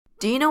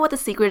Do you know what the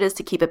secret is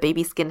to keep a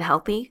baby's skin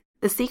healthy?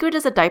 The secret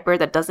is a diaper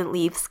that doesn't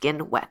leave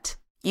skin wet.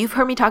 You've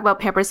heard me talk about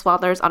Pampers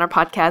Swaddlers on our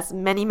podcast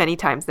many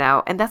times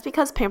now, and that's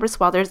because Pampers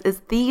Swaddlers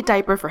is the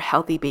diaper for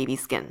healthy baby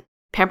skin.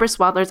 Pampers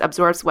Swaddlers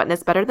absorbs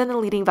wetness better than the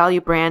leading value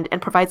brand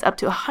and provides up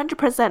to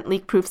 100%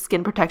 leak-proof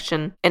skin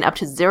protection and up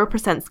to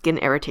 0% skin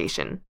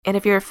irritation. And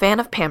if you're a fan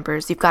of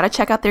Pampers, you've got to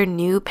check out their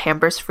new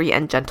Pampers Free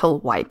and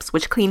Gentle wipes,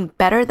 which clean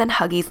better than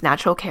Huggies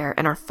Natural Care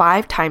and are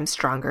 5 times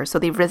stronger, so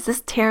they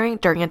resist tearing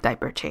during a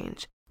diaper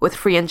change. With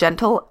Free and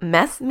Gentle,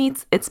 mess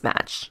meets its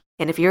match.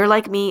 And if you're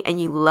like me and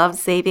you love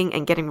saving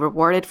and getting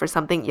rewarded for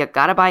something you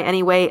gotta buy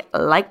anyway,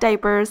 like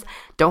diapers,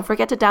 don't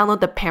forget to download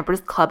the Pampers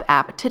Club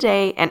app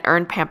today and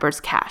earn Pampers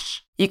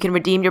Cash. You can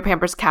redeem your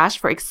Pampers Cash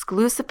for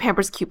exclusive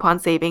Pampers coupon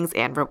savings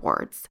and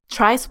rewards.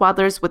 Try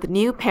Swaddlers with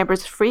new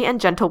Pampers Free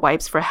and Gentle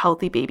wipes for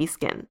healthy baby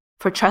skin.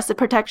 For trusted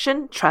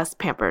protection, trust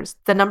Pampers,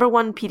 the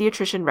 #1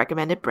 pediatrician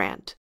recommended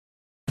brand.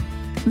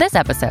 This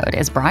episode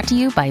is brought to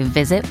you by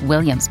Visit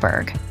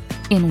Williamsburg.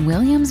 In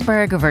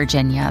Williamsburg,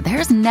 Virginia,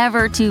 there's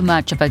never too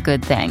much of a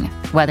good thing.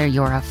 Whether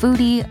you're a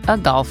foodie, a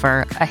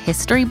golfer, a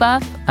history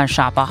buff, a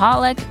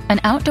shopaholic, an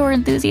outdoor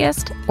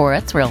enthusiast, or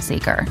a thrill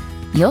seeker,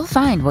 you'll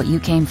find what you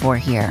came for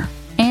here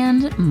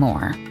and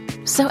more.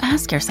 So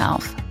ask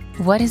yourself,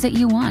 what is it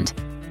you want?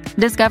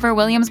 Discover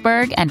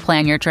Williamsburg and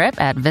plan your trip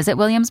at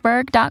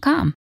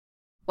visitwilliamsburg.com.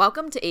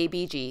 Welcome to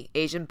ABG,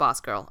 Asian Boss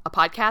Girl, a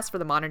podcast for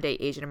the modern-day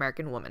Asian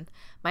American woman.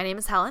 My name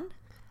is Helen.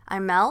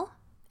 I'm Mel.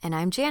 And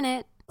I'm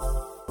Janet.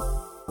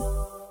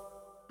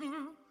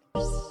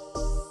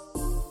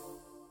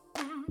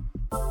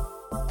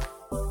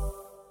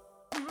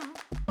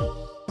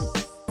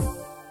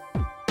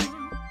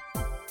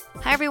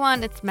 Hi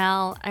everyone, it's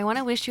Mel. I want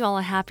to wish you all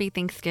a happy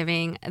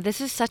Thanksgiving. This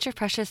is such a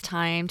precious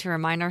time to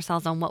remind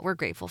ourselves on what we're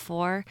grateful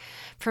for.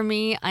 For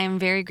me, I am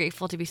very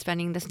grateful to be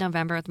spending this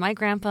November with my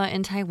grandpa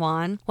in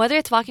Taiwan. Whether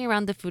it's walking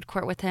around the food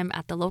court with him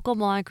at the local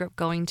mall I grew up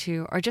going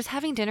to, or just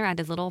having dinner at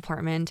his little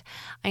apartment,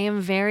 I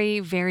am very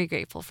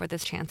grateful for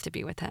this chance to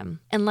be with him.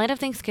 In light of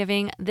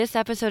Thanksgiving, this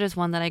episode is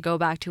one that I go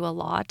back to a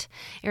lot.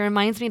 It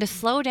reminds me to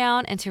slow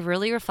down and to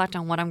really reflect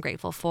on what I'm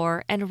grateful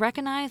for and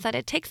recognize that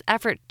it takes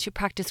effort to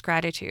practice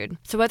gratitude.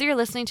 So whether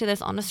you're listening to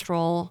this on a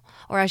stroll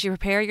or as you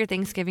prepare your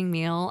Thanksgiving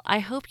meal, I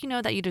hope you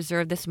know that you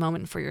deserve this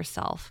moment for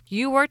yourself.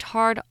 You worked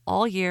hard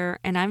all year,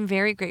 and I'm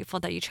very grateful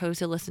that you chose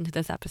to listen to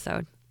this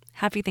episode.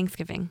 Happy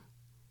Thanksgiving.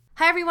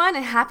 Hi everyone,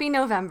 and happy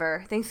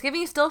November.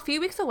 Thanksgiving is still a few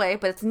weeks away,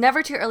 but it's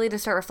never too early to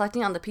start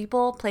reflecting on the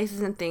people,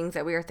 places, and things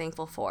that we are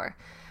thankful for.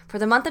 For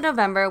the month of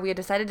November, we have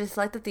decided to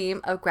select the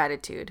theme of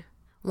gratitude.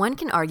 One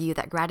can argue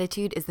that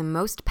gratitude is the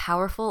most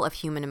powerful of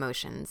human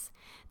emotions.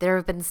 There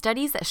have been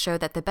studies that show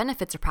that the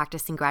benefits of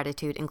practicing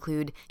gratitude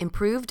include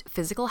improved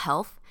physical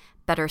health,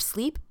 better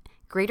sleep,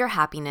 greater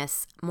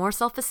happiness, more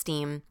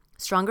self-esteem,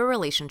 stronger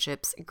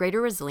relationships,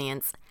 greater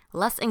resilience,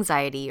 less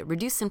anxiety,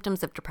 reduced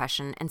symptoms of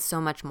depression, and so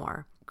much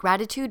more.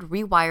 Gratitude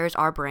rewires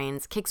our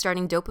brains,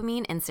 kickstarting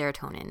dopamine and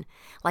serotonin.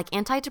 Like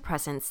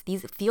antidepressants,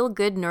 these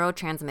feel-good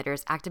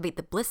neurotransmitters activate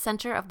the bliss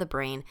center of the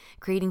brain,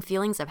 creating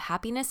feelings of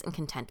happiness and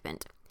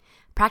contentment.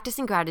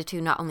 Practicing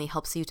gratitude not only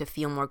helps you to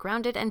feel more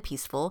grounded and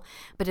peaceful,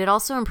 but it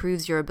also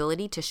improves your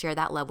ability to share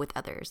that love with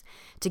others,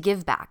 to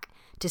give back,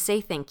 to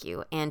say thank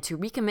you, and to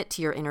recommit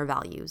to your inner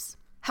values.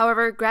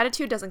 However,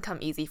 gratitude doesn't come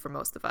easy for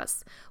most of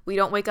us. We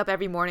don't wake up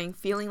every morning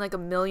feeling like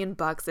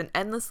 $1,000,000 and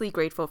endlessly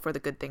grateful for the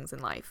good things in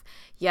life.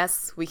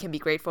 Yes, we can be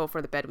grateful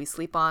for the bed we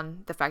sleep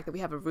on, the fact that we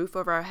have a roof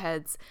over our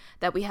heads,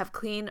 that we have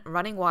clean,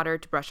 running water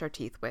to brush our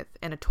teeth with,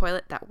 and a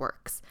toilet that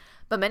works.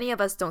 But many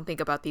of us don't think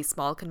about these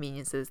small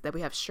conveniences that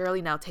we have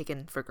surely now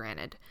taken for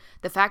granted.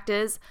 The fact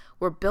is,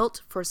 we're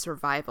built for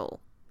survival,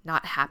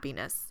 not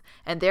happiness,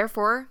 and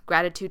therefore,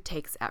 gratitude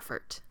takes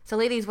effort. So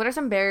ladies, what are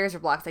some barriers or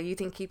blocks that you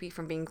think keep you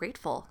from being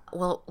grateful?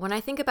 Well, when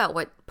I think about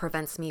what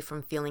prevents me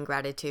from feeling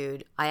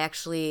gratitude, I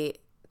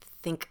actually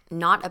think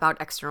not about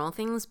external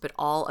things, but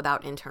all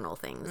about internal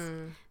things.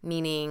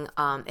 Meaning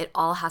it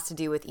all has to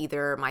do with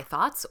either my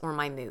thoughts or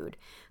my mood.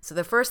 So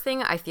the first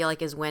thing I feel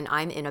like is when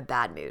I'm in a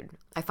bad mood.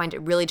 I find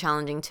it really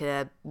challenging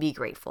to be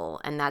grateful.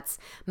 And that's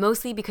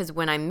mostly because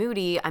when I'm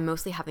moody, I'm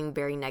mostly having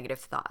very negative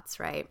thoughts,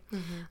 right?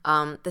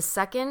 The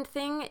second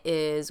thing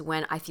is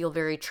when I feel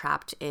very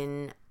trapped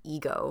in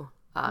ego.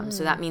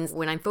 So that means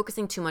when I'm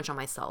focusing too much on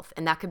myself,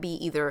 and that could be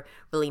either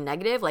really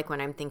negative, like when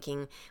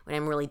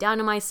I'm really down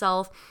on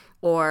myself,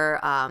 or,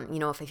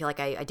 if I feel like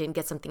I didn't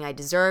get something I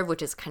deserve,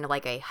 which is kind of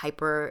like a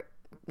hyper,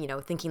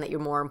 thinking that you're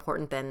more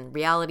important than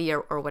reality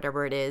or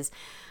whatever it is.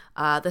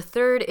 The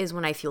third is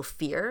when I feel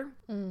fear,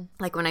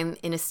 like when I'm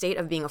in a state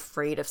of being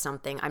afraid of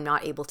something, I'm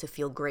not able to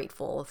feel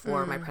grateful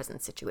for my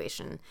present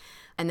situation.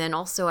 And then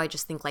also I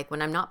just think like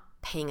when I'm not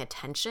paying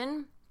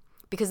attention,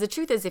 because the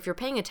truth is, if you're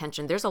paying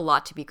attention, there's a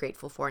lot to be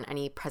grateful for in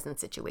any present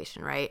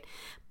situation, right?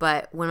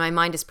 But when my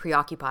mind is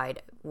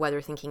preoccupied, whether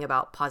thinking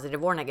about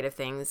positive or negative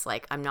things,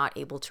 like I'm not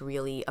able to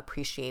really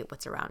appreciate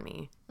what's around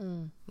me.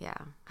 Yeah.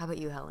 How about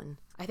you, Helen?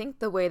 I think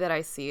the way that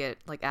I see it,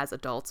 like as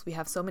adults, we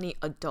have so many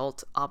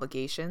adult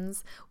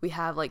obligations. We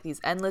have like these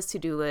endless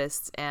to-do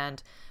lists,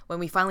 and when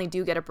we finally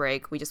do get a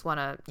break, we just want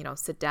to,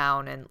 sit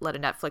down and let a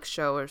Netflix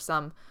show or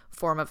some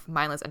form of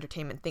mindless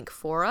entertainment think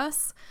for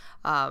us.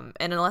 And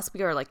unless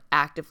we are like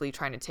actively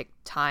trying to take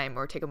time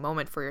or take a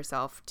moment for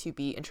yourself to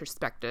be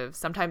introspective,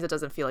 sometimes it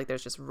doesn't feel like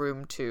there's just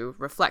room to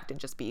reflect and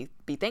just be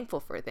thankful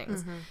for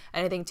things.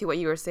 And I think to what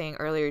you were saying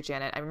earlier,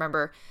 Janet, I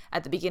remember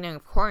at the beginning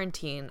of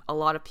quarantine, a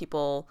lot of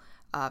people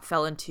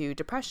fell into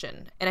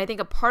depression. And I think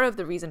a part of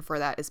the reason for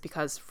that is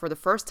because for the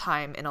first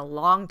time in a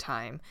long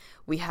time,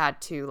 we had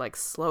to like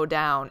slow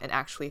down and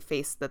actually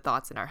face the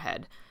thoughts in our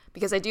head.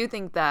 Because I do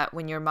think that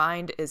when your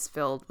mind is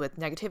filled with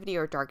negativity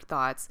or dark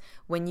thoughts,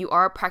 when you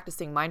are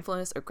practicing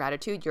mindfulness or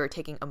gratitude, you're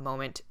taking a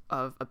moment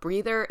of a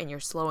breather and you're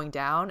slowing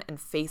down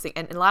and facing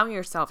and allowing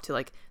yourself to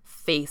like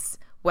face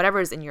whatever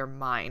is in your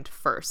mind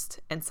first.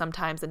 And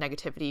sometimes the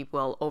negativity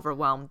will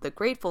overwhelm the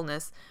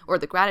gratefulness or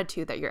the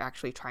gratitude that you're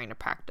actually trying to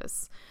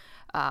practice.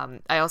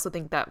 I also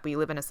think that we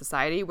live in a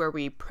society where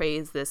we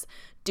praise this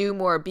do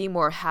more, be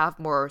more, have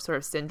more sort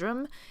of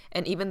syndrome.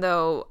 And even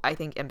though I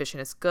think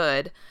ambition is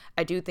good,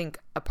 I do think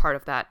a part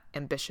of that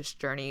ambitious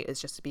journey is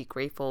just to be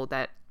grateful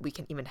that we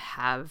can even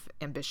have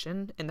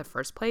ambition in the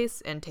first place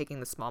and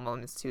taking the small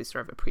moments to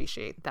sort of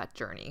appreciate that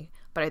journey.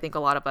 But I think a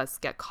lot of us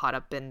get caught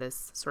up in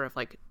this sort of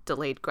like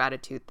delayed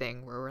gratitude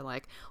thing where we're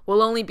like,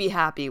 we'll only be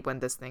happy when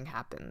this thing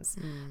happens.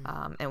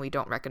 And we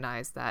don't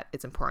recognize that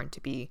it's important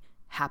to be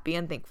happy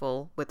and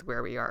thankful with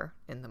where we are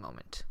in the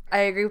moment. I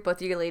agree with both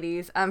of you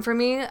ladies. For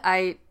me,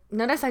 I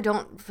notice I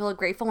don't feel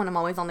grateful when I'm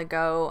always on the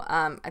go.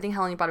 I think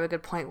Helen, you brought up a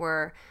good point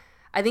where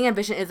I think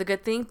ambition is a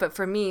good thing, but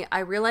for me, I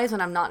realize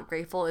when I'm not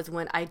grateful is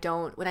when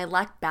I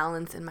lack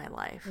balance in my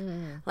life.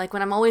 Like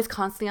when I'm always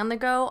constantly on the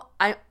go,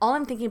 all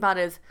I'm thinking about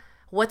is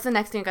what's the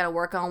next thing I got to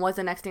work on? What's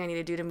the next thing I need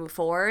to do to move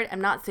forward?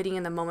 I'm not sitting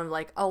in the moment of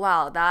like, oh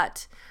wow,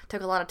 that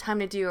took a lot of time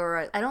to do,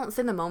 or I don't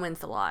sit in the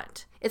moments a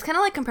lot. It's kind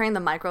of like comparing the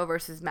micro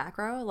versus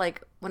macro.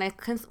 Like when I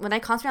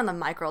concentrate on the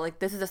micro, like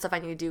this is the stuff I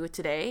need to do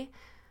today,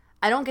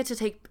 I don't get to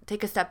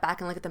take a step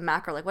back and look at the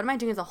macro. Like what am I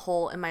doing as a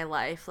whole in my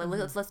life? Like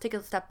let's take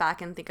a step back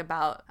and think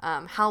about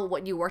how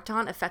what you worked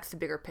on affects the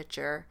bigger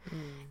picture.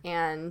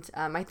 And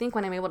I think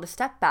when I'm able to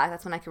step back,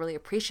 that's when I can really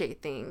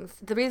appreciate things.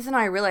 The reason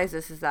I realize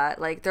this is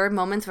that like there are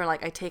moments where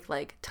like I take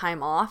like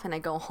time off and I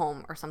go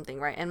home or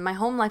something, right? And my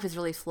home life is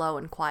really slow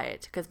and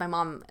quiet because my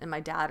mom and my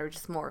dad are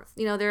just more,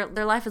 their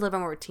life is a little bit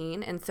more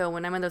routine. And so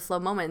when I'm in those slow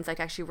moments, I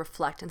can actually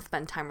reflect and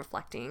spend time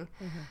reflecting.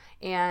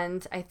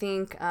 And I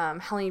think,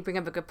 Helen, you bring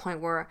up a good point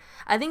where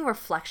I think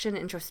reflection,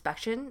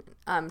 introspection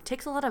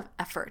takes a lot of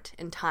effort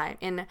and time.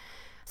 And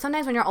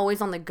sometimes when you're always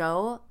on the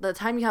go, the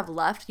time you have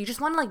left, you just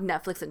want to like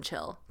Netflix and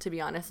chill, to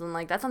be honest. And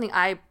like that's something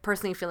I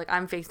personally feel like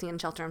I'm facing in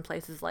shelter in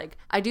place is like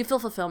I do feel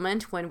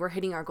fulfillment when we're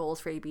hitting our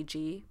goals for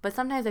ABG, but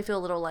sometimes I feel a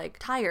little like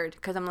tired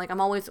because I'm like I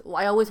always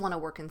want to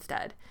work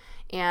instead.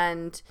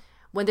 And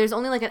when there's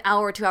only like an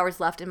hour or 2 hours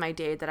left in my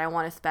day that I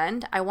want to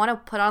spend, I want to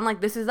put on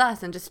like This Is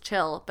Us and just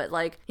chill. But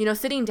like,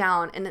 sitting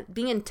down and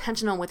being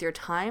intentional with your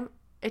time,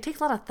 it takes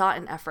a lot of thought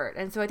and effort.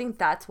 And so I think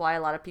that's why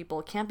a lot of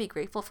people can't be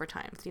grateful for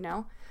times,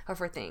 or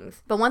for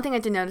things. But one thing I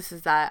did notice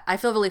is that I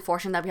feel really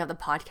fortunate that we have the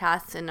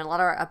podcasts and a lot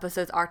of our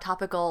episodes are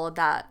topical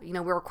that,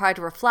 we're required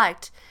to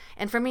reflect.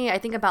 And for me, I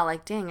think about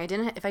like, dang,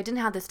 if I didn't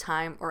have this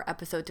time or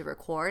episode to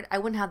record, I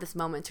wouldn't have this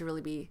moment to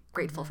really be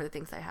grateful for the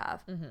things I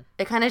have.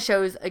 It kind of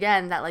shows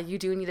again that like you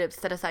do need to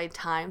set aside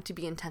time to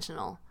be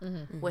intentional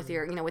with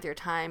your, with your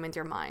time and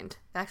your mind.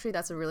 Actually,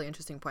 that's a really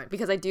interesting point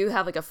because I do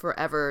have like a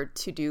forever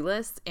to-do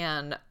list,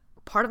 and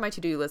part of my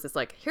to-do list is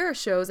like, here are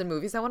shows and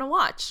movies I want to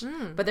watch.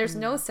 But there's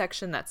no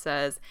section that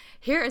says,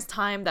 here is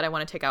time that I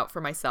want to take out for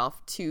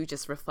myself to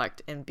just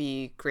reflect and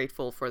be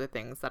grateful for the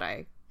things that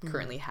I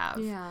currently have.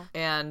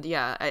 And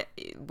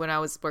when I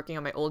was working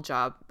on my old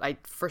job,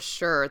 for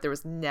sure there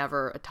was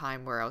never a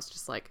time where I was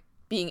just like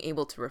being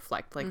able to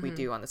reflect like we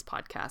do on this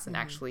podcast and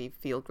actually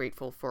feel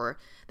grateful for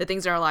the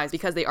things in our lives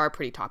because they are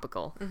pretty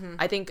topical.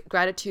 I think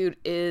gratitude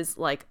is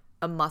like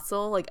a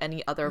muscle like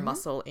any other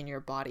muscle in your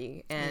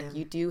body, and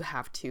you do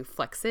have to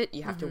flex it,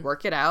 you have to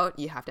work it out,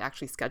 you have to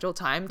actually schedule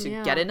time to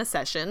get in a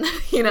session,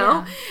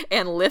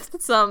 and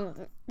lift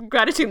some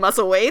gratitude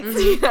muscle weights,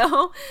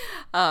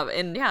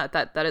 and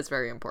that is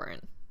very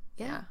important.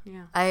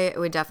 I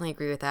would definitely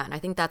agree with that, and I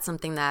think that's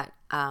something that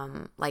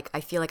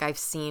I feel like I've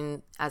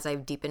seen as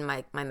I've deepened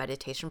my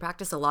meditation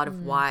practice. A lot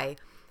of why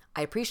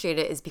I appreciate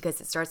it is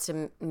because it starts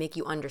to make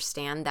you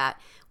understand that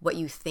what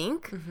you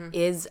think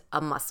is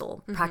a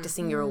muscle,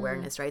 practicing your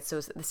awareness, right? So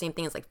it's the same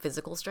thing as like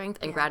physical strength,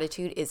 and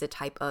gratitude is a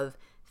type of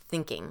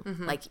thinking.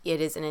 Like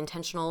it is an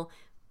intentional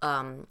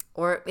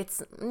or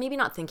it's maybe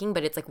not thinking,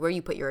 but it's like where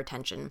you put your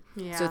attention.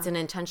 So it's an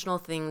intentional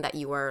thing that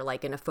you are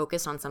like going to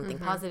focus on something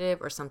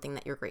positive or something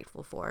that you're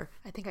grateful for.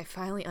 I think I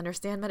finally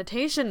understand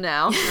meditation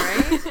now.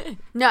 Right?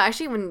 No,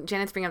 actually, when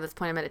Janet's bringing up this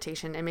point of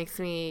meditation, it makes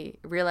me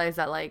realize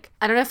that like,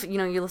 I don't know if,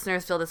 you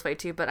listeners feel this way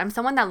too, but I'm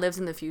someone that lives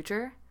in the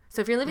future.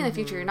 So if you're living in the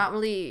future, you're not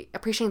really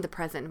appreciating the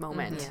present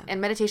moment.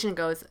 And meditation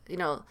goes,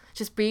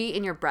 just be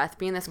in your breath,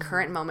 be in this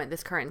current moment,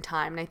 this current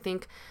time. And I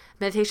think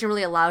meditation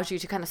really allows you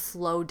to kind of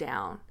slow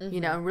down,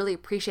 and really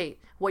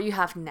appreciate what you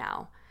have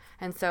now.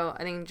 And so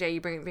I think, Jay, you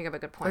bring up a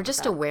good point. Or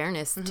just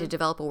awareness, to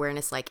develop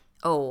awareness like,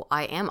 oh,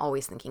 I am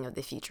always thinking of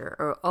the future,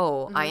 or,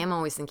 oh, I am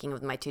always thinking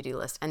of my to-do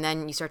list. And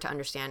then you start to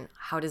understand,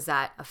 how does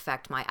that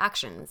affect my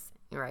actions,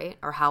 right?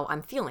 Or how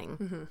I'm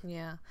feeling.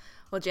 Yeah.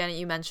 Well, Janet,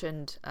 you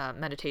mentioned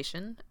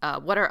meditation.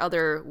 What are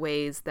other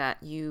ways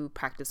that you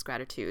practice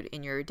gratitude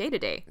in your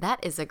day-to-day?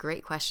 That is a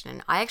great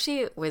question. I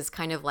actually was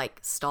kind of like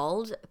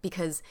stalled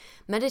because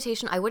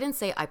meditation, I wouldn't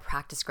say I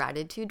practice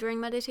gratitude during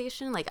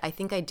meditation. Like, I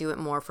think I do it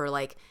more for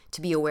like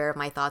to be aware of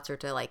my thoughts or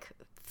to like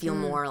feel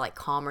more like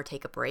calm or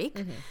take a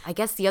break. I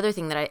guess the other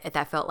thing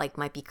that felt like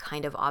might be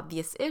kind of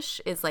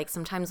obvious-ish is like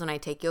sometimes when I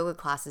take yoga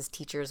classes,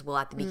 teachers will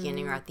at the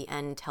beginning or at the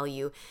end tell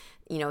you,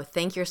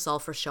 thank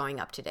yourself for showing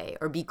up today,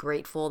 or be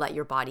grateful that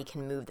your body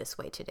can move this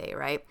way today,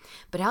 right?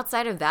 But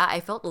outside of that, I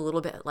felt a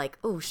little bit like,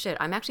 oh shit,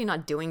 I'm actually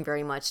not doing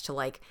very much to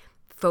like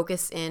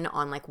focus in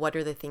on like what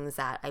are the things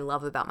that I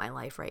love about my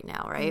life right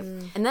now, right?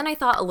 And then I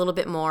thought a little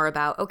bit more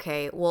about,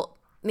 okay, well,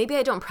 maybe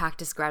I don't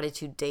practice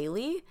gratitude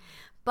daily,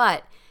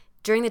 but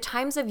during the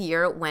times of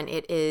year when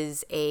it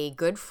is a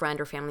good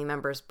friend or family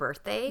member's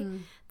birthday,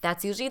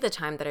 that's usually the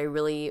time that I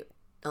really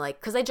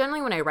like, because I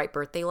generally, when I write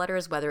birthday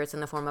letters, whether it's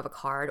in the form of a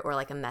card or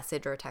like a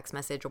message or a text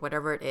message or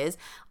whatever it is,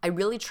 I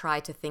really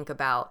try to think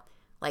about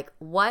like,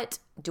 what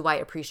do I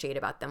appreciate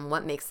about them?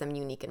 What makes them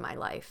unique in my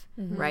life,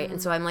 right? And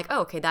so I'm like,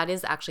 oh, okay, that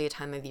is actually a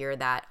time of year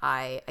that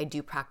I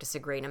do practice a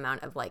great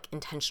amount of like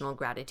intentional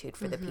gratitude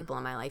for the people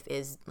in my life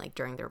is like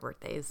during their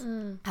birthdays.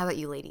 How about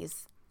you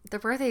ladies? The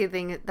birthday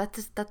thing,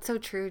 that's so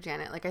true,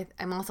 Janet. Like,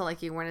 I'm also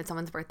like you, when it's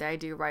someone's birthday, I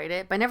do write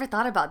it. But I never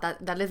thought about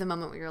that. That is a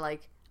moment where you're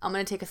like, I'm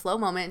going to take a slow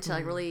moment to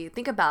like really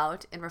think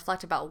about and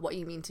reflect about what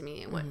you mean to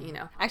me and what,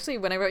 Actually,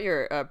 when I wrote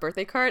your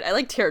birthday card, I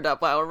like teared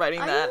up while writing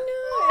that.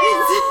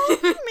 I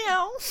know.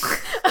 Meow.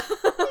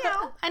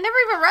 Meow. I never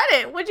even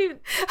read it. What the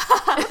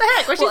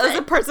heck? What'd Well, it's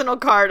a personal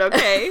card,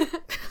 okay? All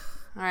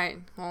right.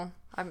 Well,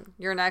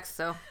 you're next,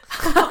 so.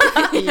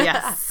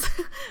 Yes.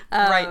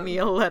 Write me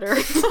a letter.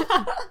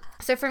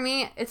 So for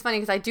me, it's funny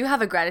because I do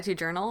have a gratitude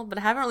journal, but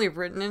I haven't really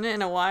written in it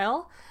in a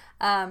while.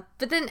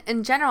 But then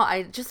in general,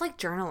 I just like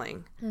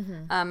journaling.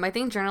 I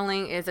think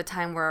journaling is a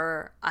time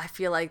where I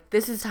feel like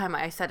this is time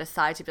I set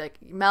aside to be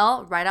like,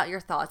 Mel, write out your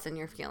thoughts and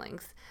your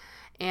feelings.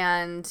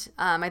 And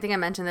I think I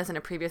mentioned this in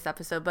a previous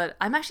episode, but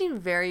I'm actually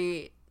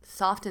very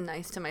soft and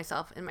nice to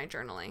myself in my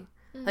journaling.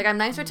 Like, I'm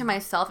nicer to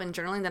myself in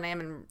journaling than I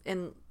am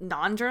in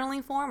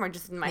non-journaling form or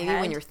just in my head.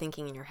 Maybe when you're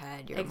thinking in your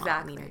head, you're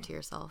meaner to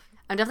yourself.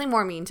 I'm definitely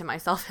more mean to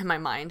myself in my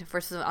mind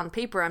versus on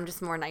paper, I'm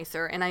just more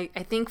nicer. And I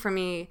think for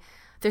me,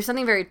 there's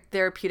something very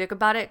therapeutic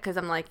about it because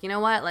I'm like, you know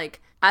what?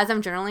 Like, as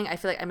I'm journaling, I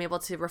feel like I'm able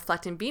to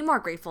reflect and be more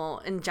grateful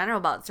in general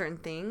about certain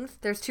things.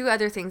 There's two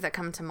other things that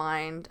come to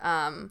mind.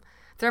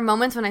 There are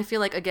moments when I feel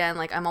like, again,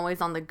 like I'm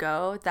always on the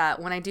go,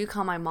 that when I do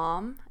call my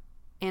mom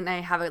and I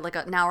have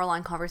an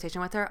hour-long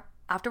conversation with her,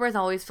 afterwards I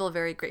always feel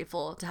very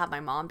grateful to have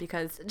my mom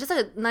because just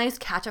a nice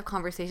catch-up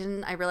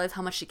conversation, I realize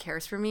how much she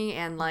cares for me.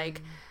 And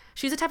like,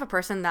 she's the type of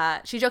person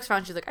that she jokes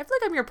around. She's like, I feel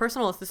like I'm your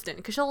personal assistant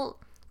because she'll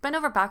bend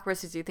over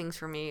backwards to do things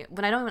for me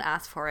when I don't even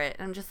ask for it.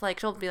 And I'm just like,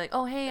 she'll be like,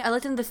 oh, hey, I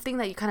listened to this thing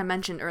that you kind of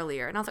mentioned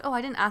earlier. And I was like, oh,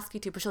 I didn't ask you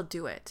to, but she'll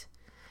do it.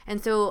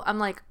 And so I'm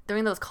like,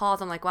 during those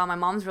calls, I'm like, wow, my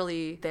mom's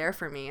really there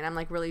for me. And I'm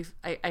like, really,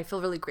 I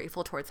feel really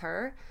grateful towards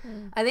her.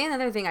 I think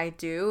another thing I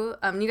do,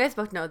 you guys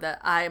both know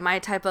that my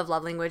type of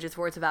love language is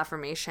words of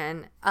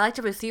affirmation. I like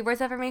to receive words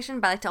of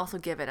affirmation, but I like to also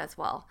give it as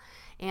well.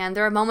 And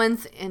there are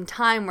moments in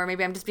time where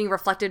maybe I'm just being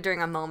reflected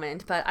during a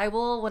moment, but I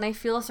will, when I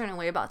feel a certain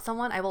way about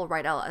someone, I will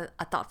write out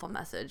a thoughtful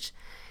message.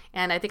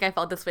 And I think I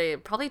felt this way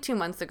probably 2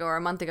 months ago or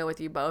a month ago with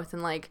you both.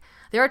 And like,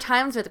 there are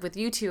times with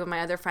you two and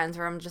my other friends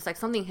where I'm just like,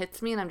 something hits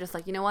me and I'm just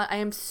like, you know what? I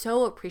am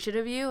so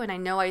appreciative of you. And I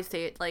know I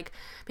say it like,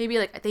 maybe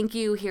like, thank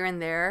you here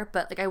and there.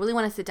 But like, I really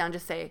want to sit down and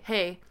just say,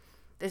 hey,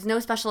 there's no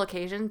special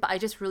occasion, but I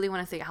just really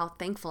want to say how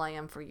thankful I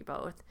am for you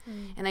both.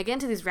 And I get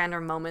into these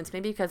random moments,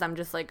 maybe because I'm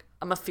just like,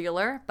 I'm a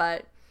feeler.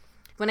 But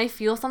when I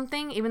feel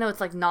something, even though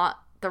it's like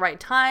not the right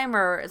time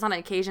or it's not an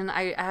occasion,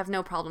 I have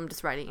no problem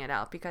just writing it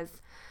out because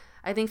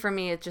I think for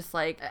me, it's just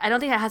like, I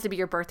don't think it has to be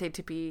your birthday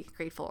to be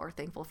grateful or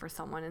thankful for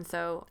someone. And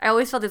so I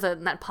always feel there's a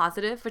net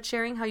positive with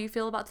sharing how you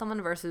feel about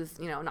someone versus,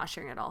 not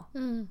sharing at all.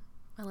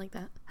 I like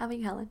that. How about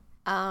you, Helen?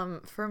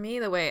 For me,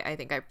 the way I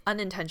think I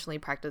unintentionally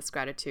practice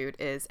gratitude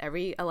is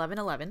every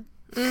 11/11.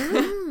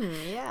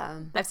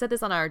 Yeah. I've said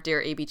this on our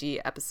Dear ABG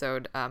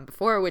episode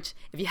before, which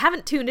if you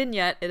haven't tuned in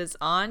yet, it is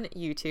on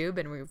YouTube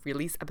and we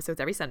release episodes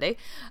every Sunday.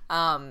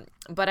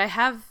 But I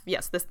have,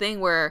 this thing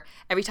where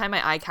every time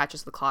my eye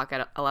catches the clock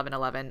at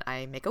 11:11,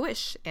 I make a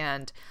wish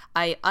and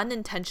I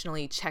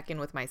unintentionally check in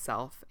with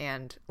myself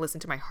and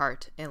listen to my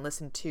heart and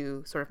listen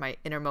to sort of my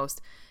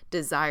innermost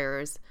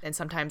desires. And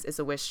sometimes it's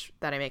a wish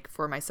that I make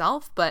for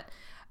myself, but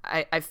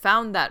I've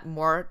found that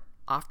more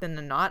often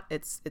than not,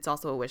 it's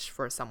also a wish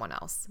for someone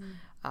else.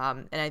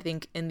 And I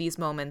think in these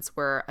moments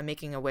where I'm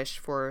making a wish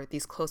for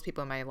these close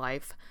people in my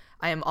life,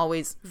 I am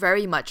always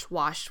very much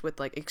washed with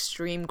like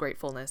extreme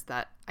gratefulness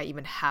that I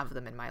even have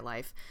them in my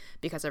life,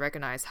 because I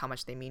recognize how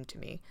much they mean to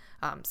me.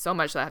 So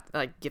much that I have to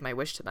like give my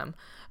wish to them.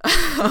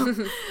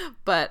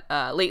 But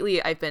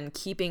lately I've been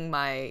keeping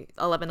my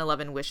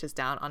 11/11 wishes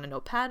down on a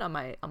notepad on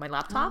my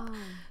laptop.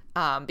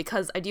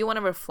 Because I do want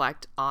to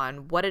reflect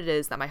on what it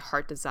is that my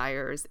heart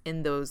desires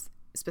in those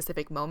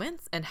specific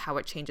moments and how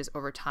it changes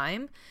over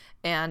time.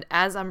 And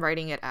as I'm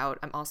writing it out,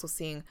 I'm also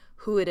seeing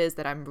who it is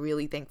that I'm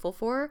really thankful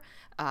for.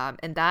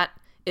 And that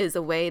is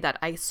a way that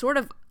I sort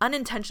of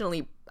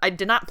unintentionally, I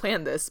did not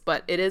plan this,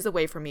 but it is a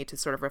way for me to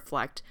sort of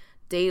reflect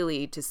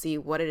daily to see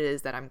what it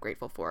is that I'm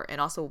grateful for,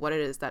 and also what it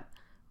is that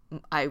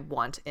I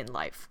want in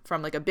life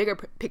from like a bigger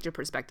picture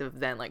perspective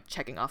than like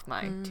checking off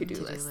my to-do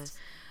list.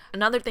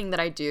 Another thing that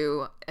I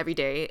do every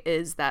day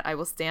is that I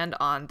will stand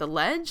on the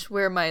ledge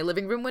where my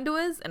living room window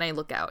is and I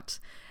look out.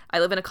 I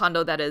live in a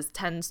condo that is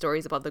 10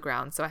 stories above the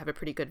ground, so I have a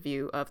pretty good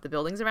view of the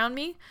buildings around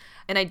me.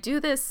 And I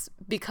do this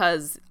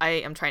because I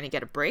am trying to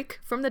get a break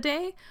from the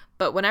day,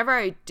 but whenever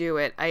I do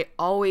it, I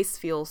always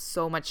feel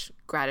so much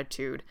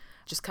gratitude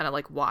just kind of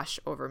like wash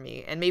over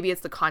me. And maybe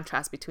it's the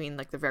contrast between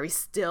like the very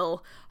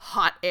still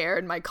hot air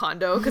in my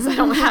condo, because I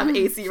don't have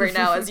AC right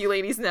now, as you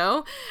ladies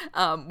know,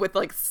 with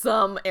like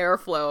some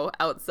airflow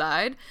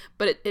outside,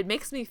 but it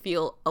makes me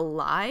feel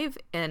alive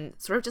and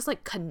sort of just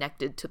like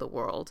connected to the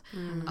world.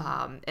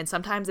 And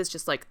sometimes it's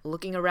just like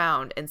looking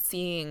around and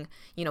seeing,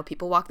 you know,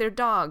 people walk their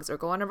dogs or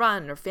go on a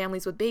run, or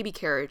families with baby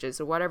carriages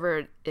or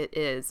whatever it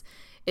is.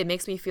 It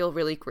makes me feel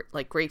really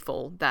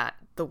grateful that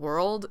the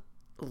world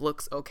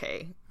looks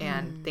okay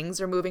and things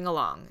are moving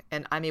along,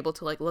 and I'm able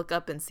to like look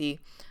up and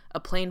see a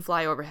plane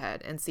fly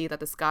overhead and see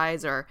that the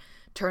skies are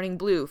turning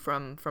blue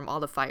from all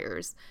the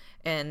fires,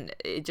 and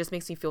it just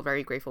makes me feel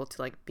very grateful to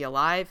like be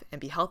alive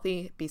and be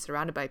healthy, be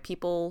surrounded by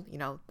people, you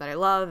know, that I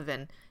love,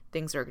 and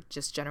things are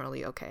just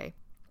generally okay.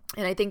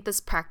 And I think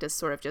this practice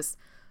sort of just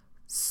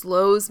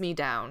slows me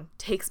down,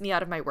 takes me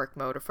out of my work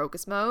mode or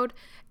focus mode,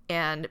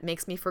 and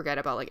makes me forget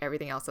about like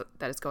everything else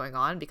that is going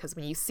on, because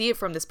when you see it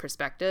from this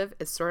perspective,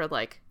 it's sort of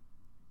like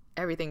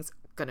everything's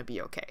gonna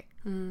be okay.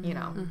 You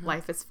know,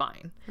 life is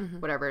fine,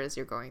 whatever it is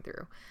you're going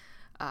through.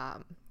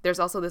 There's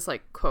also this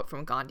like quote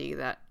from Gandhi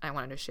that I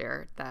wanted to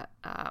share that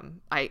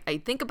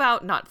I think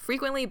about not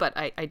frequently, but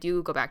I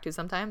do go back to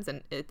sometimes,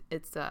 and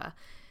it's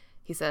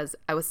he says,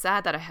 "I was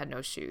sad that I had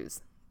no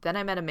shoes. Then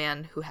I met a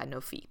man who had no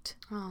feet."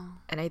 Oh.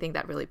 And I think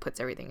that really puts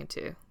everything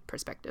into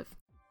perspective.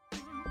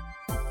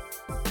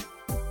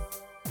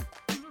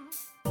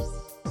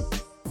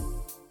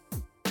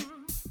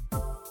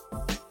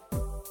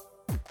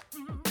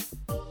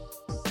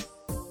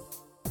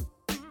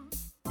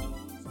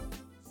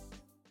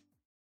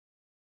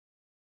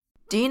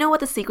 Do you know what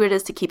the secret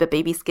is to keep a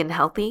baby's skin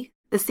healthy?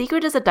 The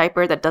secret is a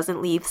diaper that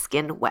doesn't leave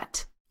skin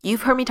wet.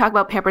 You've heard me talk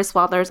about Pampers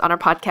Swaddlers on our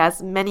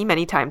podcast many,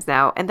 many times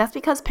now, and that's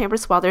because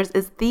Pampers Swaddlers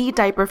is the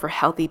diaper for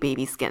healthy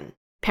baby skin.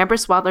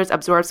 Pampers Swaddlers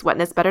absorbs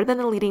wetness better than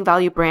the leading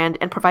value brand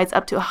and provides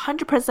up to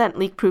 100%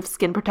 leak-proof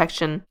skin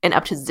protection and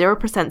up to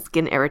 0%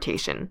 skin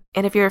irritation.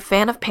 And if you're a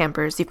fan of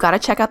Pampers, you've got to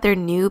check out their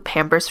new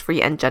Pampers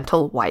Free and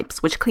Gentle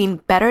wipes, which clean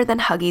better than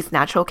Huggies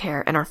Natural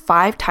Care and are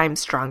 5 times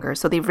stronger,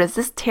 so they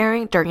resist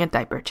tearing during a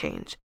diaper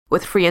change.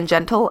 With Free and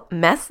Gentle,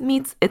 mess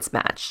meets its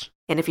match.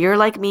 And if you're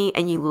like me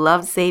and you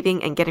love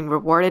saving and getting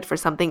rewarded for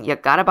something you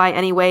gotta buy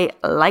anyway,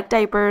 like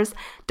diapers,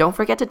 don't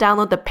forget to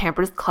download the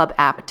Pampers Club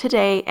app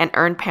today and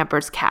earn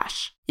Pampers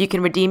Cash. You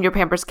can redeem your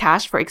Pampers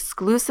Cash for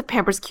exclusive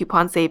Pampers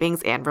coupon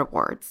savings and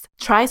rewards.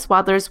 Try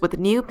Swaddlers with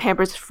new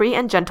Pampers Free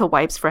and Gentle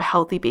wipes for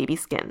healthy baby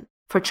skin.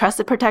 For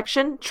trusted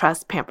protection,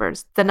 trust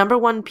Pampers, the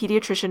 #1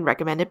 pediatrician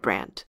recommended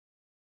brand.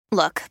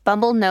 Look,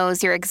 Bumble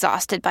knows you're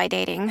exhausted by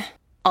dating.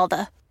 All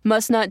the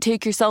must not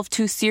take yourself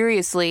too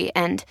seriously,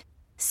 and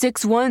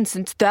 6'1"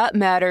 since that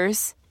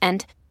matters.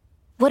 And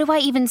what do I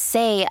even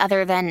say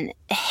other than,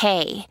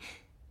 hey?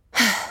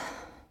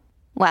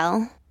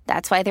 Well,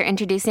 that's why they're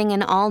introducing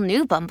an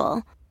all-new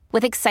Bumble,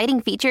 with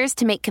exciting features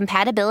to make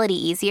compatibility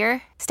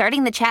easier,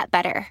 starting the chat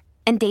better,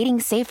 and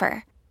dating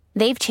safer.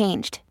 They've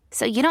changed,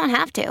 so you don't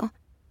have to.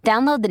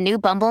 Download the new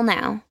Bumble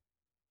now.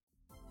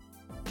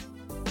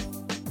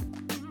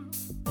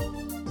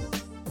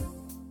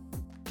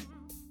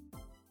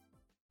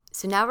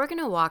 So now we're going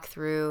to walk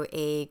through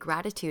a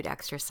gratitude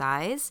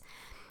exercise.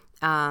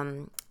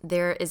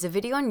 There is a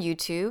video on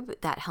YouTube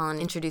that Helen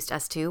introduced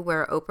us to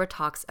where Oprah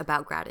talks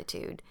about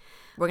gratitude.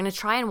 We're going to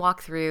try and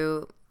walk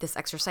through this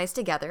exercise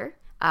together.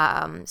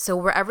 So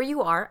wherever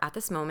you are at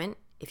this moment,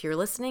 if you're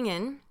listening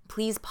in,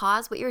 please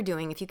pause what you're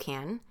doing if you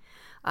can,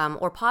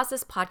 or pause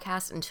this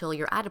podcast until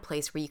you're at a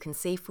place where you can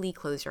safely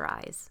close your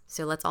eyes.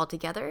 So let's all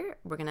together,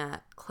 we're going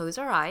to close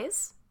our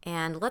eyes.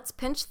 And let's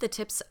pinch the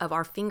tips of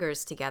our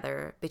fingers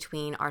together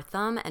between our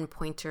thumb and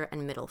pointer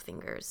and middle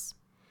fingers.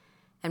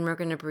 And we're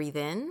going to breathe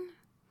in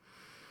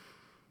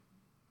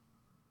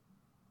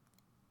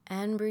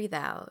and breathe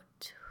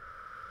out.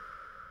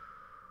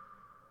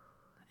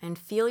 And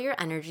feel your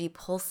energy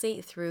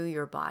pulsate through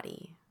your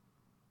body.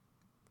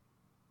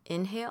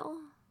 Inhale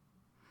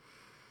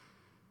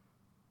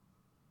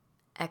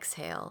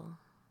exhale,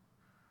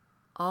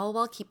 all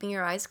while keeping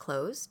your eyes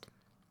closed.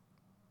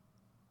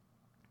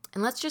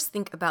 And let's just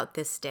think about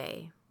this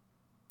day.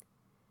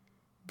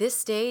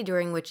 This day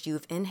during which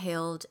you've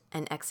inhaled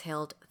and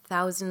exhaled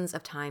thousands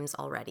of times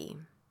already.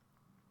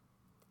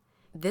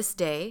 This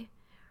day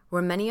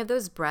where many of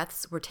those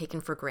breaths were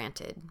taken for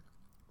granted.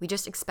 We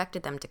just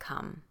expected them to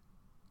come.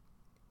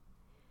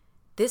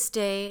 This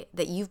day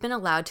that you've been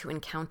allowed to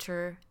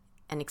encounter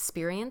and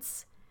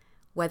experience,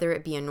 whether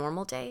it be a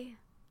normal day,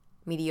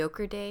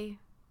 mediocre day,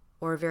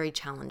 or a very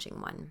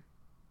challenging one.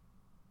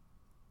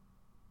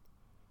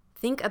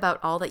 Think about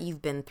all that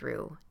you've been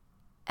through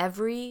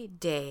every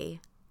day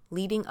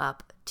leading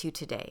up to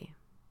today.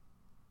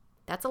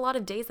 That's a lot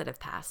of days that have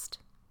passed.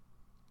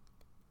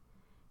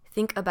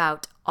 Think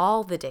about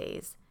all the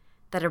days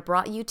that have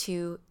brought you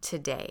to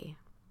today.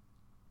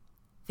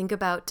 Think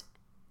about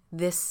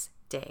this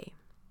day.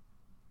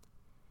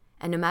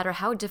 And no matter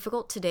how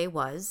difficult today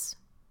was,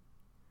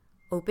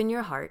 open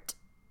your heart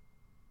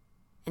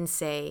and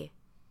say,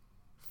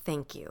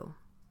 thank you.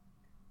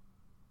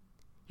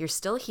 You're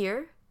still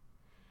here,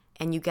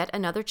 and you get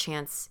another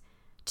chance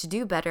to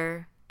do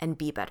better and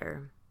be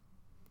better.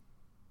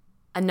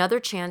 Another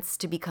chance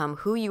to become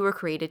who you were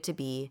created to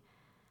be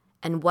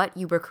and what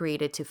you were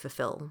created to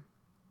fulfill.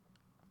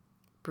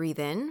 Breathe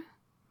in.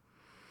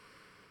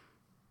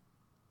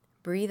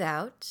 Breathe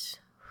out.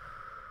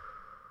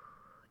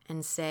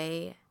 And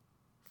say,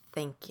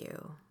 thank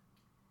you.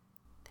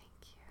 Thank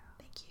you.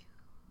 Thank you.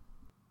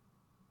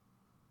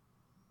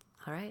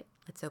 All right,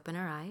 let's open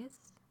our eyes.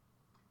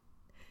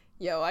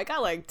 Yo, I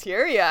got like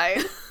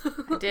teary-eyed.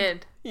 I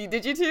did.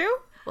 Did you too?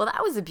 Well,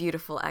 that was a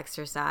beautiful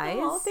exercise.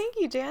 Oh, thank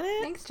you,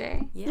 Janet. Thanks,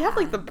 Jay. Yeah. You have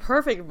like the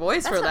perfect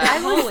voice for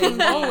that. Holy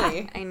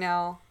moly. I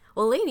know.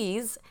 Well,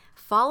 ladies,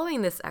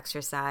 following this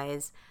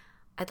exercise,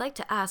 I'd like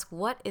to ask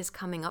what is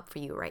coming up for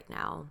you right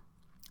now?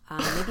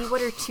 Maybe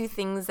what are 2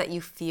 things that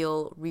you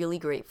feel really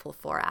grateful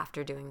for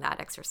after doing that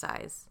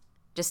exercise?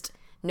 Just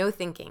no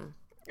thinking.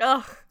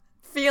 Ugh,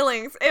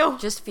 feelings. Ew.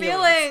 Just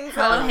feelings.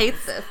 Helen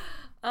hates this.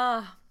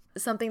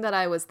 Something that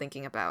I was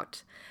thinking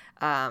about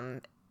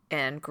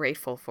and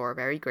grateful for,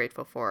 very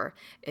grateful for,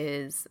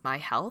 is my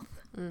health.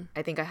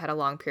 I think I had a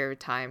long period of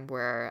time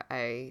where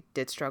I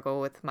did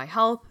struggle with my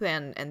health,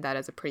 and that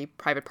is a pretty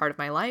private part of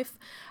my life.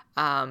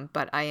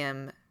 But I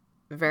am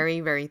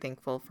very, very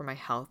thankful for my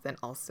health and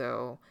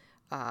also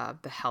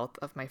the health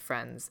of my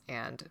friends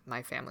and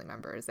my family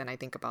members. And I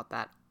think about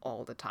that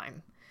all the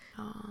time.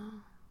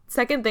 Aww.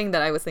 Second thing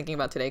that I was thinking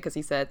about today, because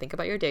he said, think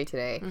about your day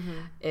today,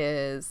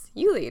 is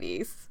you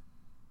ladies.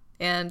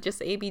 And just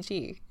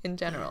ABG in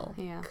general.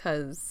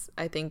 Because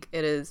I think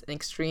it is an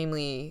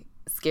extremely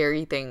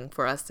scary thing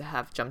for us to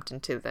have jumped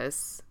into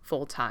this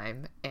full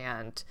time,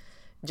 and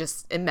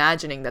just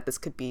imagining that this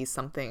could be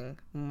something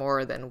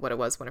more than what it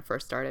was when it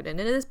first started. And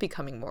it is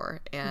becoming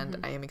more. And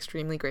I am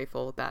extremely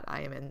grateful that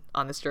I am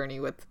on this journey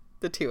with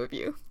the 2 of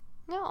you.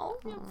 No.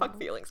 Yeah, fuck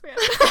feelings, man.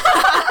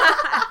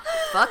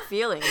 Fuck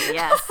feelings,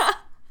 yes.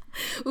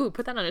 Ooh,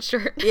 put that on a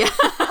shirt. Yeah.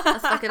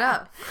 Let's fuck it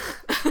up.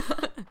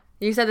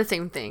 You said the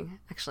same thing,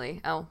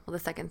 actually. Oh, well, the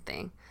second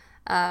thing.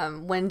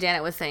 When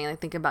Janet was saying, like,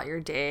 think about your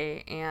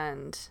day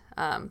and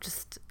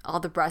just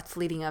all the breaths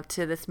leading up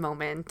to this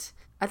moment.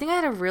 I think I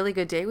had a really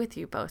good day with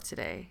you both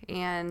today.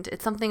 And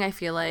it's something I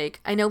feel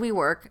like, I know we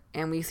work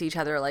and we see each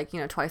other like,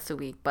 twice a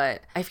week,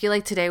 but I feel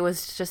like today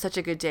was just such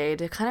a good day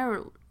to kind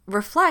of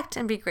reflect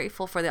and be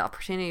grateful for the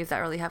opportunities that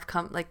really have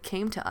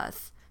came to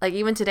us. Like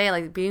even today,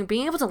 like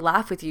being able to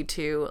laugh with you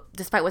two,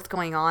 despite what's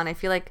going on, I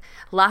feel like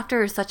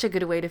laughter is such a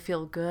good way to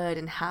feel good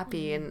and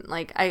happy. And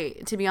like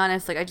to be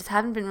honest, like I just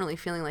haven't been really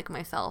feeling like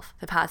myself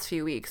the past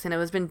few weeks, and it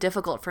has been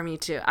difficult for me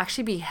to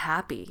actually be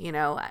happy.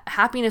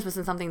 Happiness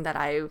wasn't something that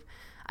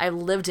I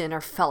lived in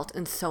or felt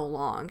in so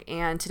long,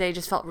 and today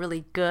just felt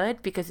really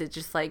good because it's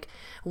just like,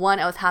 one,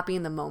 I was happy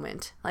in the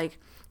moment, like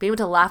being able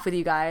to laugh with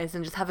you guys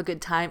and just have a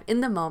good time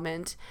in the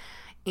moment.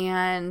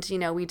 And,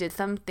 we did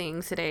some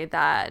things today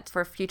that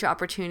for future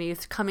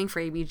opportunities coming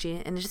for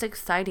ABG, and it's just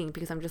exciting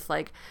because I'm just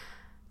like,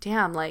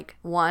 damn, like,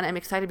 one, I'm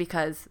excited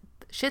because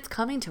shit's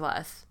coming to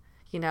us,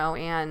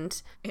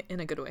 and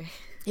in a good way.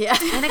 Yeah.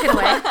 In a good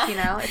way,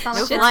 it's not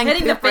like flying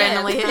hitting the pooper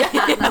randomly.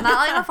 not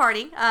like a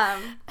party.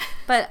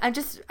 But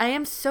I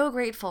am so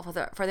grateful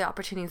for the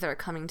opportunities that are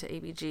coming to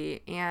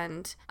ABG,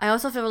 and I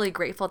also feel really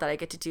grateful that I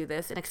get to do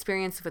this and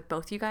experience with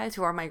both you guys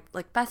who are my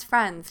like best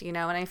friends, and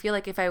I feel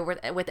like if I were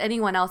with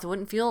anyone else, it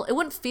wouldn't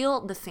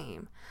feel the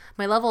same.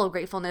 My level of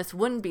gratefulness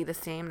wouldn't be the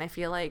same, and I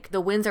feel like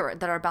the wins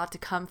that are about to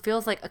come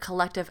feels like a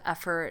collective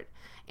effort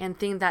and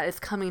thing that is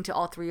coming to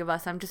all 3 of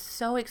us. I'm just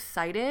so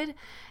excited.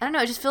 I don't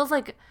know, it just feels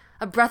like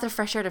a breath of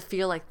fresh air to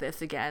feel like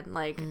this again,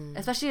 like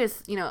especially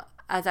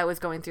as I was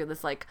going through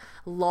this like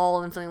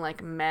lull and feeling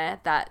like meh,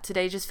 that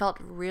today just felt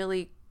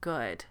really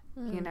good,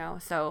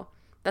 so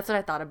that's what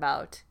I thought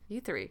about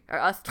you 3 or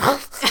us.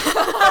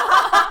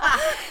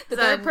 The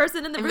third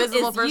person in the room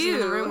invisible is person you.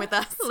 in the room with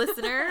us.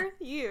 Listener,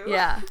 you.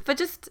 Yeah, but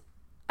just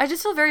I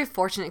just feel very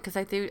fortunate because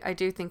I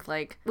do think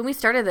like when we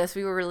started this,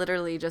 we were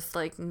literally just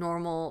like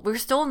normal. We were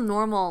still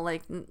normal,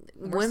 like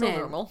women. Still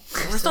normal.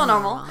 We're still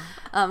normal.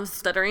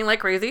 Stuttering like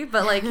crazy,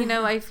 but like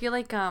I feel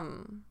like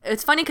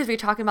it's funny because we were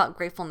talking about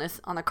gratefulness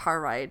on a car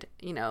ride,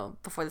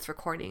 before this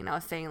recording, and I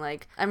was saying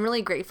like I'm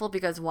really grateful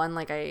because one,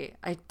 like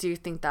I do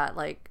think that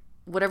like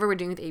whatever we're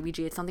doing with ABG,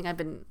 it's something I've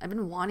been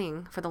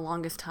wanting for the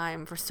longest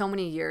time, for so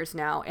many years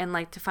now, and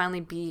like to finally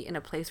be in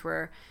a place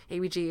where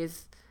ABG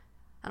is,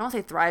 I don't want to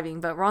say thriving,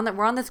 but we're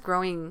on this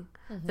growing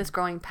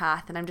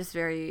path, and I'm just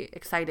very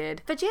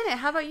excited. But Janet,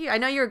 how about you? I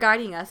know you're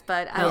guiding us,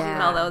 but No,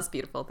 that was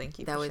beautiful. Thank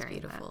you. That was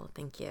beautiful.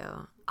 Thank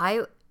you.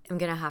 I am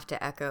gonna have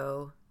to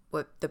echo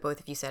what the both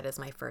of you said as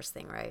my first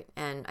thing, right?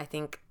 And I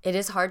think it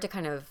is hard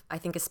to I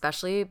think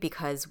especially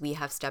because we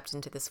have stepped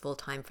into this full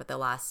time for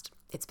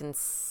it's been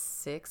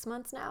 6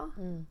 months now,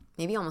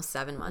 maybe almost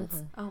 7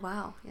 months. Oh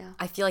wow, yeah.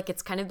 I feel like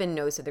it's kind of been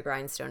nose to the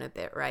grindstone a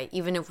bit, right?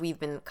 Even if we've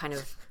been kind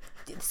of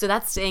so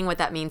that's saying what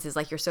that means is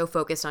like you're so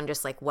focused on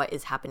just like what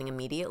is happening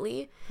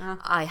immediately.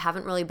 I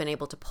haven't really been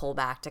able to pull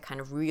back to kind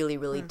of really,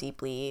 really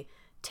deeply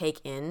take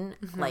in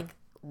like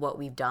what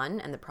we've done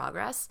and the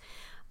progress.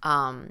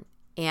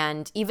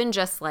 And even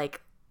just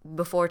like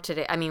before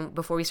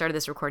we started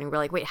this recording, we're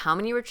like, wait, how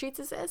many retreats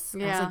is this?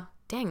 And I was like,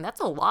 dang, that's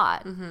a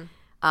lot.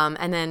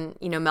 And then,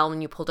 Mel,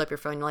 when you pulled up your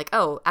phone, you're like,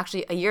 oh,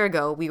 actually a year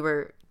ago we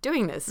were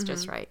doing this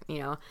just right,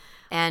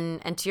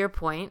 And to your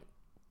point,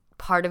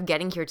 part of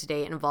getting here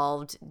today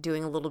involved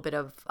doing a little bit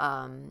of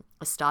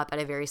a stop at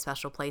a very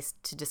special place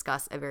to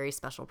discuss a very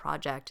special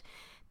project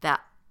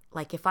that,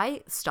 like, if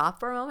I stop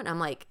for a moment, I'm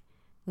like,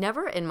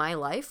 never in my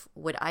life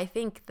would I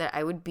think that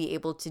I would be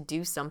able to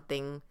do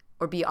something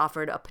or be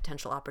offered a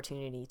potential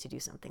opportunity to do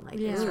something like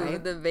this,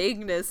 right? The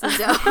vagueness is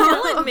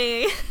killing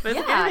me. But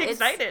I'm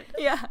excited.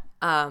 Yeah.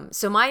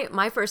 So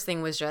my first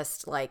thing was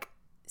just like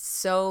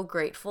so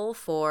grateful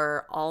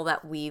for all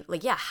that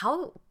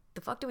how the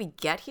fuck do we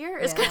get here?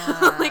 It's kind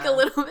of like a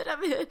little bit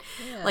of it.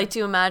 Yeah. Like to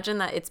imagine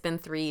that it's been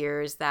 3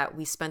 years that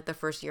we spent the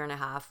first year and a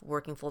half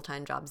working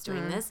full-time jobs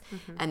doing this,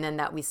 and then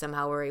that we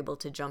somehow were able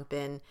to jump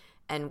in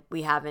and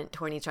we haven't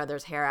torn each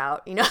other's hair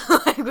out,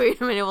 like we've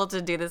been able to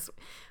do this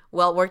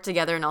work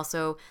together. And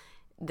also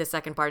the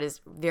second part is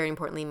very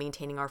importantly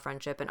maintaining our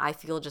friendship. And I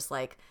feel just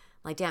like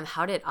damn,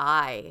 how did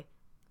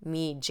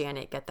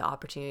Janet, get the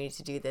opportunity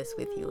to do this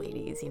with you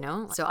ladies,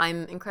 So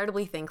I'm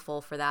incredibly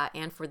thankful for that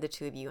and for the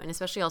two of you, and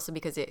especially also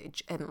because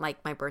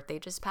like my birthday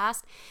just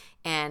passed,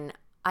 and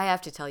I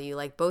have to tell you,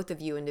 like, both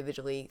of you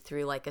individually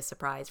threw like a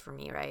surprise for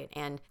me, right?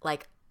 And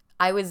like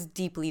I was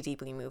deeply,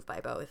 deeply moved by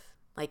both,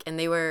 like, and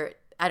they were,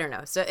 I don't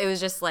know, so it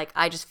was just like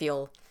I just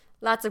feel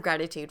lots of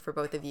gratitude for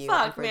both of you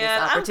and for this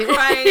opportunity.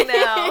 I'm crying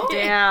now.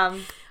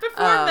 Damn.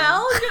 Before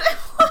Mel,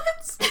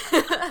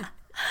 what?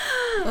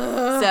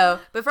 So,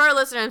 but for our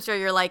listeners, I'm sure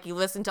you're like, you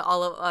listen to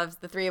all of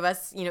the three of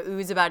us,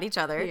 ooze about each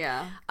other.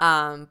 Yeah.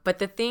 But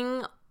the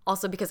thing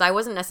also, because I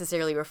wasn't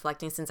necessarily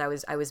reflecting since I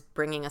was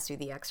bringing us through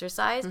the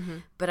exercise,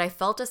 but I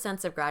felt a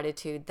sense of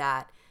gratitude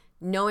that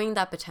knowing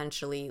that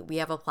potentially we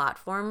have a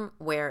platform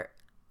where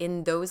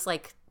in those,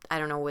 like, I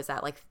don't know, was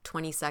that like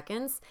 20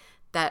 seconds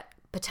that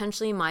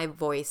potentially my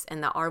voice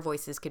and that our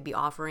voices could be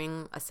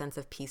offering a sense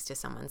of peace to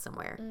someone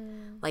somewhere.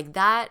 Like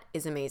that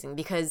is amazing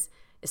because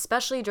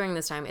especially during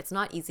this time, it's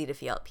not easy to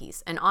feel at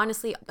peace. And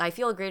honestly, I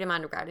feel a great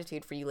amount of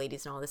gratitude for you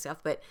ladies and all this stuff.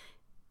 But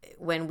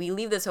when we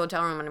leave this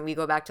hotel room and we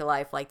go back to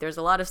life, like there's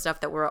a lot of stuff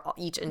that we're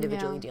each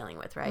individually dealing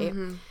with, right?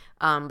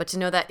 But to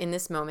know that in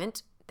this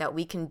moment that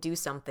we can do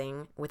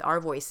something with our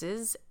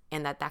voices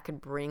and that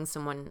could bring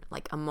someone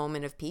like a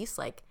moment of peace,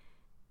 like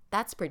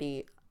that's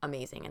pretty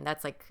amazing. And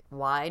that's like,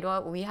 why do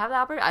we have the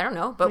opportunity? I don't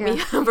know, but we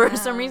for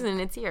some reason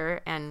it's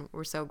here and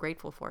we're so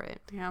grateful for it.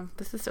 Yeah,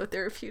 this is so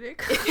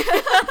therapeutic.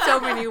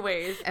 So many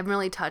ways. I'm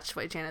really touched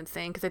by Janet's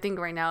saying, because I think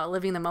right now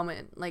living the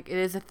moment, like, it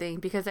is a thing,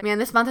 because man,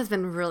 this month has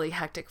been really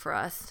hectic for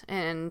us,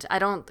 and I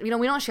don't, we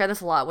don't share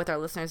this a lot with our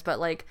listeners, but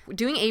like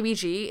doing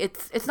ABG,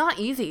 it's not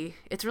easy.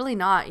 It's really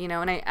not,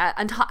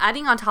 and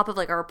adding on top of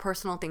like our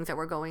personal things that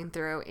we're going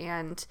through,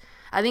 and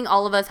I think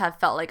all of us have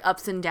felt like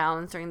ups and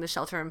downs during the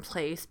shelter in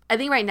place. I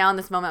think right now in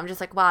this moment, I'm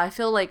just like, wow, I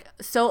feel like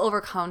so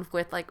overcome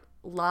with like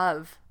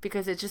love,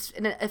 because it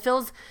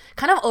feels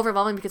kind of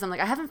overwhelming, because I'm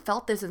like, I haven't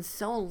felt this in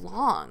so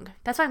long.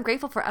 That's why I'm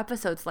grateful for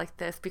episodes like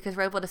this, because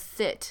we're able to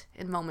sit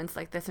in moments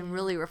like this and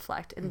really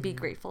reflect and be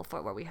grateful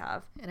for what we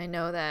have. And I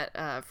know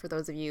that for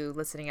those of you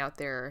listening out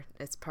there,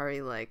 it's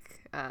probably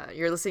like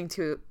you're listening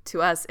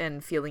to us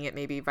and feeling it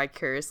maybe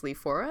vicariously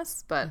for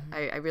us, but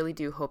I really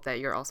do hope that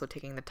you're also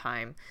taking the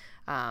time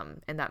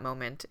in that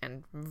moment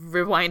and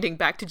rewinding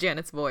back to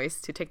Janet's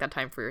voice to take that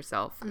time for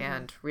yourself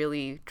and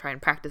really try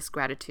and practice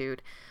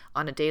gratitude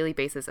on a daily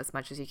basis as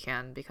much as you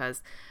can,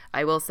 because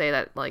I will say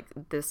that like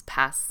this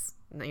past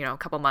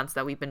couple months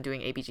that we've been doing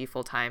ABG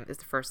full time is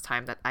the first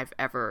time that I've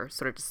ever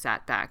sort of just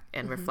sat back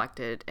and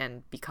reflected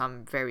and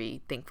become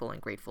very thankful and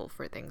grateful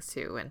for things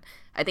too. And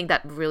I think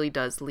that really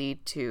does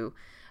lead to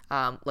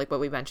like what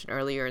we mentioned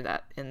earlier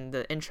that in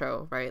the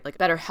intro, right? Like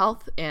better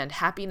health and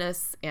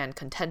happiness and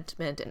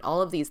contentment and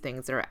all of these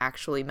things that are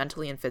actually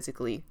mentally and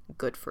physically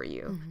good for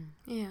you.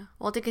 Yeah.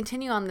 Well, to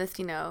continue on this,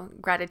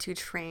 gratitude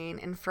train,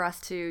 and for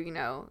us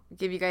to,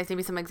 give you guys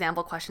maybe some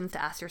example questions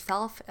to ask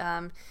yourself.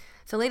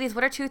 So ladies,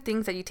 what are 2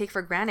 things that you take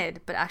for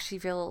granted but actually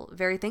feel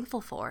very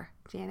thankful for?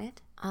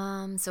 Janet?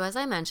 So as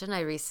I mentioned,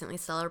 I recently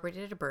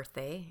celebrated a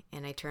birthday,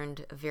 and I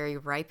turned a very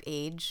ripe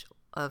age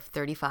of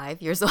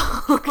 35 years old.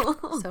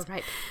 So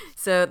ripe.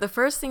 So the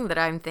first thing that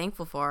I'm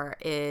thankful for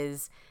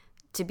is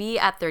to be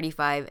at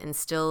 35 and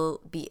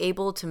still be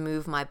able to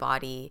move my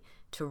body,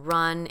 to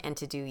run and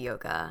to do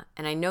yoga.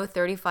 And I know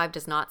 35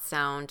 does not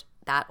sound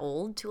that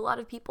old to a lot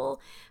of people,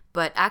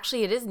 but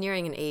actually it is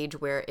nearing an age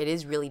where it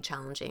is really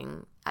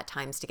challenging at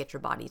times to get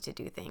your body to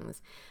do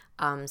things.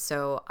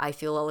 So I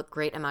feel a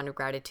great amount of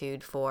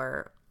gratitude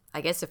for,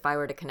 I guess if I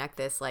were to connect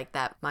this, like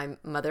that my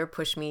mother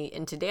pushed me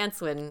into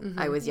dance when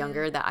I was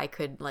younger, that I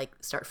could like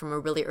start from a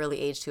really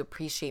early age to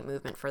appreciate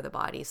movement for the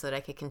body so that I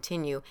could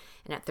continue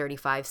and at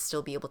 35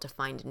 still be able to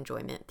find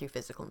enjoyment through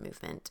physical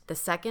movement. The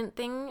second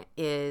thing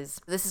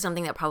is, this is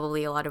something that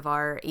probably a lot of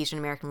our Asian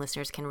American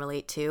listeners can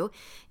relate to.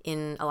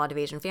 In a lot of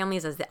Asian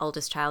families, as the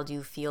eldest child,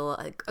 you feel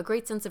a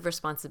great sense of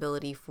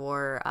responsibility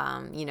for,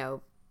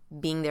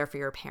 being there for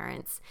your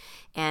parents.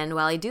 And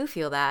while I do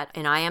feel that,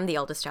 and I am the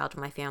eldest child of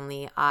my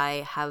family,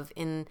 I have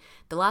in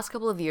the last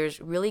couple of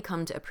years really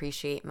come to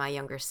appreciate my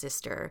younger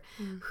sister,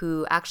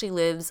 who actually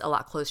lives a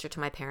lot closer to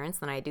my parents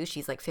than I do.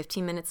 She's like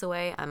 15 minutes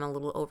away. I'm a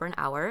little over an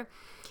hour.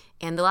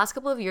 And the last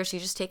couple of years,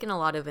 she's just taken a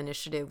lot of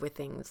initiative with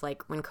things.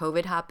 Like when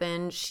COVID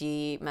happened,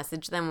 she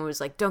messaged them and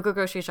was like, don't go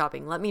grocery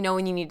shopping. Let me know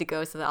when you need to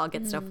go so that I'll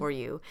get stuff for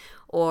you.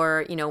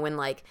 Or, when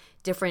like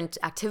different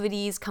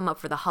activities come up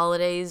for the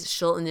holidays,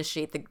 she'll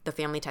initiate the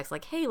family text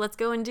like, hey, let's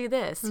go and do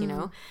this,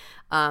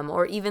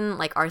 or even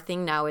like our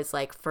thing now is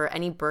like for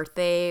any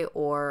birthday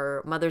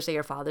or Mother's Day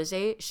or Father's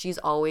Day, she's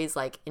always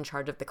like in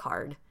charge of the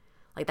card.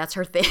 Like that's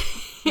her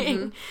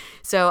thing.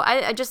 So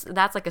I just,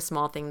 that's like a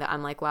small thing that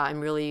I'm like, wow,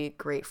 I'm really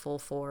grateful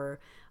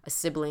for a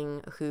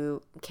sibling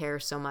who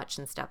cares so much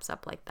and steps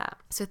up like that.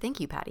 So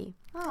thank you, Patty.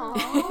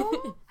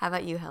 Aww. How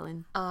about you,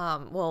 Helen?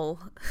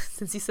 Well,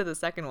 since you said the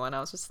second one, I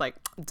was just like,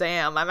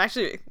 damn, I'm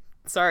actually,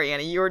 sorry,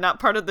 Annie, you were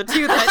not part of the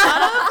 2 that I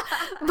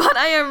thought of. But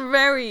I am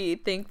very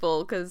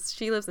thankful because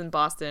she lives in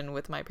Boston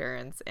with my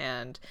parents,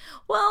 and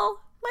well,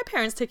 my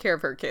parents take care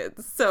of her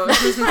kids, so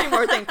she's probably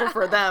more thankful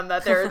for them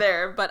that they're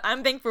there. But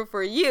I'm thankful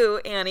for you,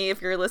 Annie, if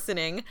you're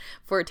listening,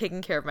 for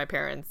taking care of my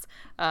parents.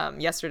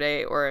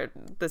 Yesterday or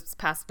this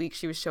past week,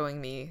 she was showing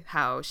me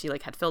how she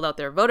like had filled out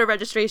their voter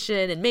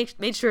registration and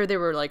made sure they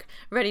were like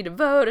ready to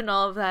vote and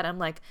all of that. I'm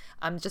like,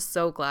 I'm just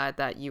so glad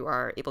that you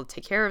are able to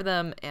take care of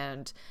them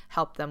and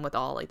help them with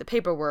all like the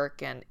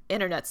paperwork and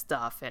internet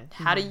stuff and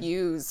how to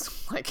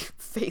use like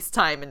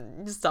FaceTime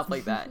and stuff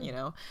like that,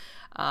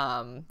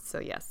 So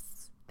yes.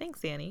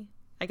 Thanks, Annie.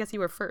 I guess you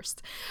were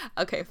first.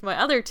 Okay, for my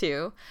other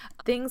 2,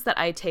 things that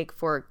I take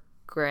for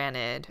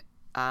granted,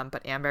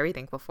 but am very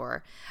thankful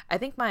for. I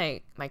think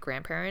my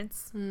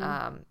grandparents,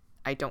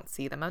 I don't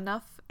see them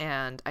enough.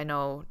 And I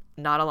know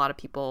not a lot of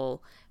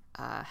people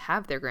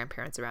have their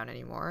grandparents around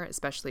anymore,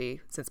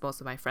 especially since most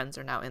of my friends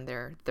are now in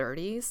their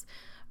 30s.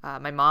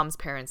 My mom's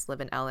parents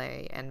live in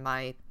LA, and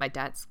my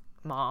dad's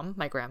mom,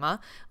 my grandma,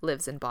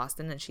 lives in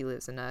Boston, and she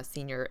lives in a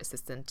senior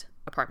assistant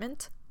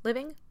apartment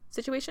living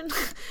situation.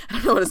 I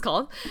don't know what it's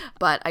called,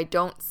 but I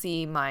don't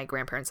see my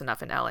grandparents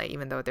enough in LA,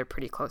 even though they're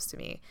pretty close to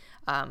me.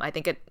 I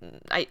think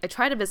I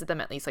try to visit them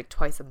at least like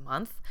twice a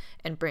month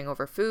and bring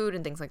over food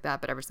and things like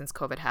that, but ever since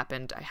COVID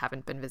happened, I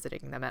haven't been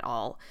visiting them at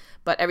all.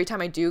 But every time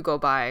I do go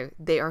by,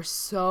 they are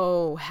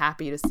so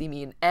happy to see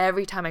me, and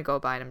every time I go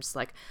by, and I'm just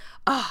like,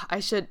 I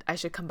should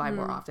come by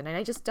more often, and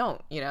I just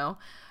don't,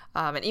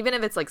 and even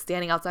if it's like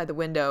standing outside the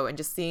window and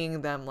just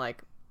seeing them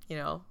like,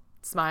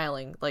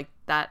 smiling like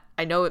that,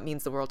 I know it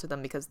means the world to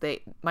them, because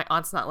my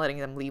aunt's not letting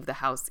them leave the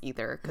house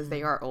either, because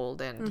they are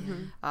old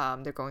and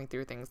they're going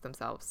through things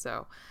themselves.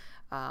 So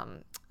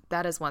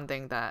that is one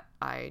thing that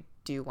I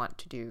do want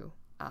to do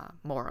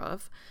more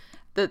of.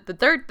 The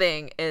third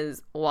thing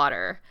is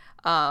water.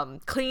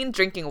 Clean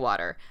drinking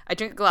water. I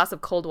drink a glass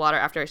of cold water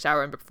after I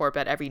shower and before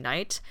bed every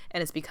night,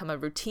 and it's become a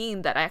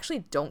routine that I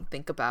actually don't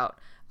think about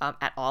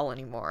at all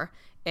anymore.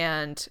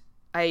 And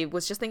I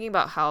was just thinking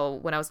about how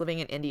when I was living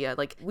in India,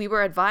 like we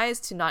were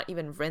advised to not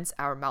even rinse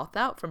our mouth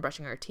out from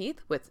brushing our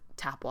teeth with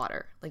tap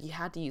water. Like you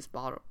had to use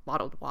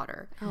bottled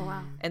water. Oh,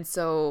 wow. And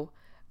so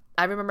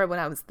I remember when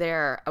I was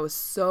there, I was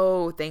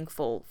so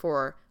thankful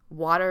for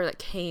water that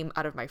came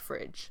out of my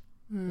fridge.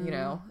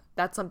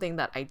 That's something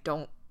that I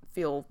don't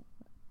feel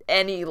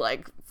any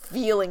like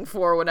feeling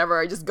for whenever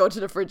I just go to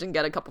the fridge and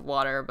get a cup of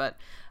water. But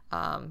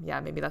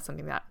maybe that's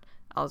something that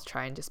I'll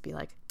try and just be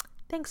like,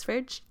 thanks,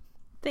 fridge.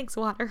 Thanks,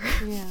 water.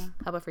 Yeah.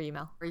 How about for you,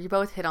 Mel? You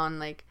both hit on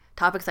like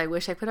topics I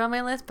wish I put on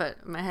my list, but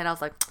in my head I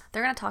was like,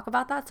 they're gonna talk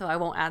about that, so I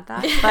won't add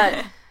that.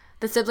 But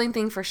The sibling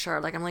thing for sure.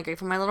 Like, I'm really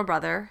grateful for my little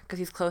brother because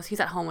he's close. He's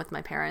at home with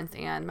my parents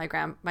and my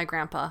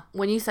grandpa.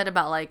 When you said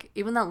about like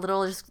even that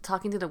little just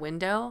talking to the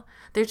window,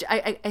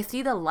 I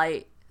see the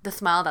light, the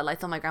smile that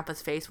lights on my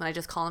grandpa's face when I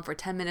just call him for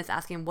 10 minutes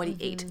asking him what he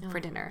ate for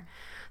dinner.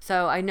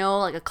 So I know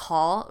like a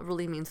call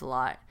really means a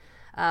lot.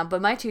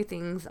 But my two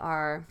things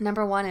are,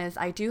 number one is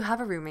I do have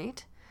a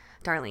roommate,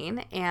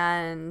 Darlene,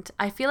 and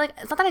I feel like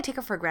it's not that I take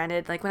her for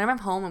granted. Like whenever I'm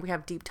home and we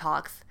have deep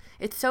talks,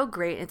 it's so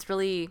great. It's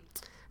really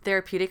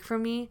therapeutic for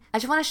me. I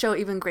just want to show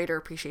even greater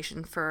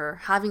appreciation for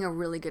having a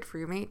really good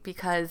roommate,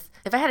 because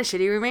if I had a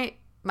shitty roommate,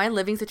 my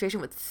living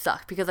situation would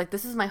suck, because like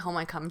this is my home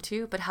I come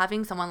to. But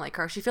having someone like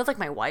her, she feels like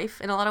my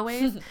wife in a lot of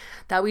ways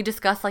that we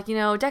discuss like, you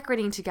know,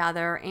 decorating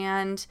together,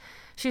 and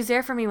she's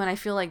there for me when I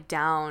feel like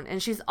down,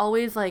 and she's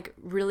always like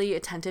really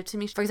attentive to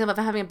me. For example, if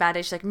I'm having a bad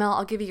day, she's like, Mel,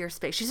 I'll give you your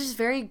space. She's just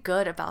very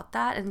good about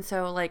that. And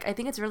so like I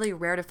think it's really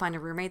rare to find a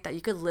roommate that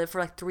you could live for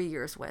like 3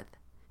 years with.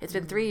 It's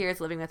been 3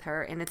 years living with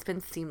her, and it's been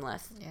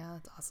seamless. Yeah,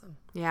 that's awesome.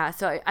 Yeah,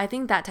 so I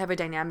think that type of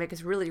dynamic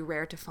is really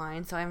rare to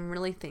find. So I'm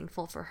really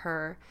thankful for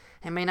her.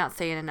 I may not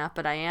say it enough,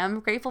 but I am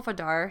grateful for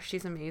Dar.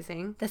 She's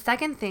amazing. The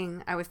second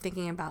thing I was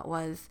thinking about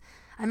was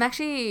I'm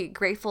actually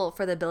grateful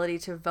for the ability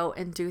to vote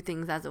and do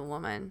things as a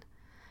woman.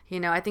 You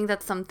know, I think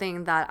that's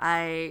something that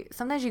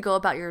sometimes you go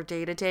about your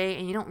day to day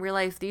and you don't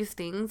realize these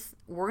things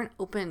weren't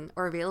open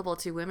or available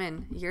to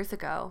women years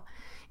ago.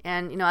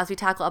 And, you know, as we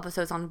tackle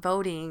episodes on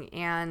voting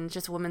and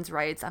just women's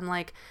rights, I'm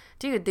like,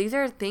 dude, these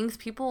are things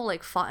people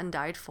like fought and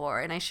died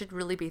for, and I should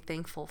really be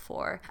thankful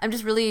for. I'm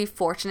just really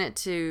fortunate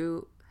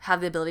to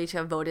have the ability to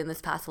have voted in this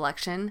past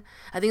election.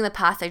 I think in the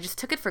past, I just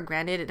took it for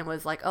granted, and it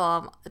was like,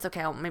 oh, it's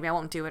okay, maybe I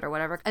won't do it or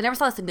whatever. I never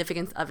saw the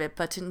significance of it,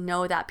 but to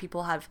know that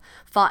people have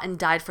fought and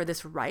died for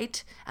this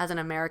right as an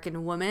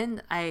American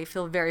woman, I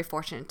feel very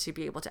fortunate to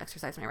be able to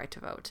exercise my right to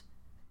vote.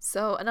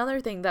 So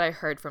another thing that I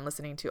heard from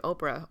listening to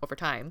Oprah over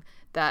time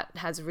that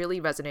has really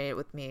resonated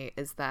with me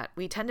is that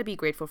we tend to be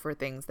grateful for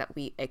things that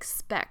we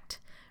expect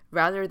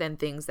rather than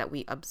things that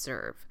we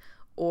observe,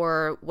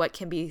 or what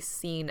can be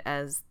seen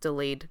as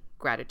delayed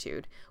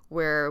gratitude,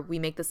 where we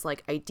make this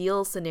like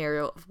ideal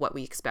scenario of what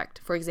we expect.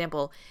 For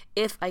example,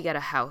 if I get a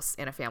house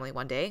and a family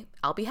one day,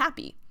 I'll be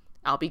happy.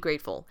 I'll be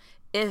grateful.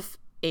 If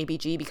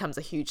ABG becomes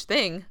a huge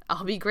thing,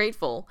 I'll be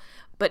grateful.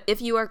 But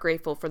if you are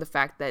grateful for the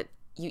fact that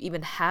you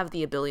even have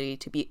the ability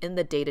to be in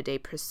the day-to-day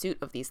pursuit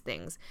of these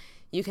things,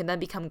 you can then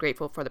become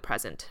grateful for the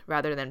present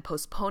rather than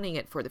postponing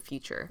it for the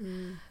future.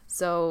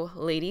 So,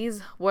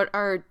 ladies, what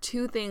are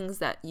 2 things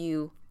that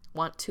you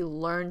want to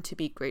learn to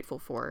be grateful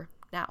for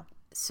now?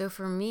 So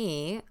for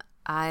me,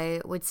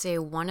 I would say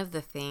one of the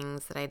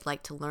things that I'd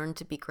like to learn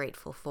to be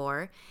grateful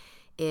for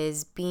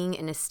is being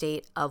in a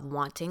state of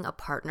wanting a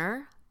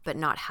partner but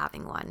not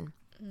having one.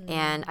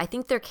 And I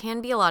think there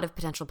can be a lot of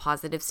potential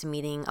positives to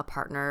meeting a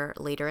partner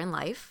later in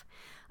life.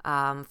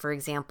 For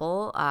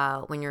example,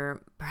 when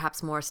you're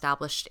perhaps more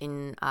established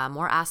in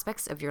more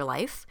aspects of your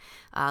life,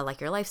 like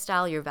your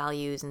lifestyle, your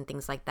values, and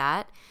things like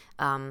that.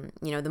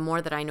 You know, the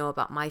more that I know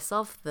about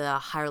myself, the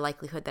higher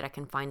likelihood that I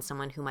can find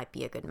someone who might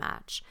be a good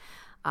match.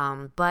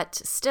 But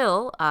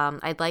still,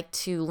 I'd like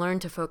to learn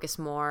to focus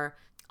more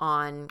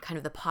on kind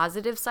of the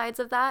positive sides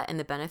of that and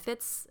the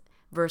benefits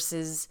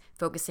versus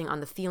focusing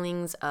on the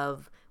feelings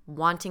of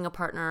wanting a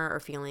partner or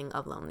feeling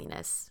of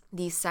loneliness.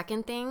 The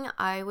second thing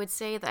I would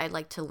say that I'd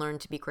like to learn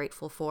to be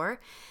grateful for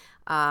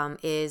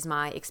is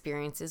my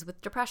experiences with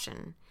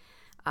depression.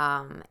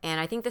 And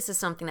I think this is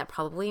something that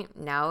probably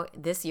now,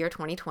 this year,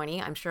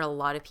 2020, I'm sure a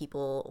lot of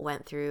people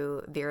went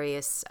through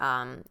various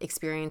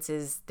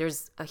experiences.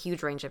 There's a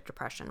huge range of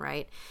depression,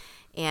 right?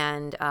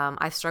 And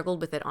I've struggled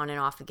with it on and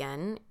off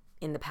again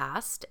in the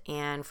past,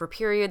 and for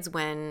periods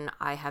when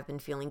I have been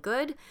feeling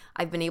good,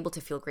 I've been able to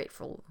feel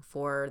grateful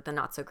for the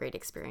not so great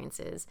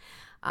experiences.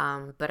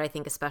 But I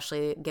think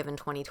especially given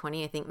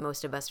 2020, I think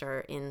most of us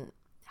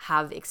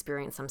have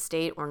experienced some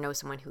state or know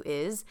someone who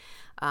is,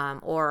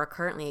 or are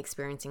currently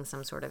experiencing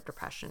some sort of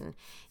depression.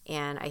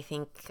 And I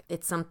think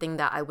it's something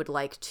that I would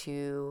like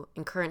to,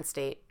 in current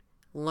state,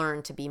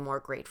 learn to be more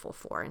grateful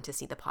for and to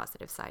see the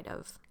positive side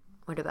of.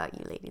 What about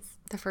you, ladies?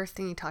 The first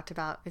thing you talked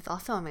about is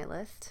also on my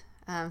list.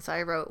 So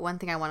I wrote, one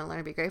thing I want to learn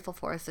to be grateful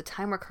for is the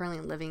time we're currently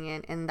living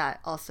in, and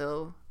that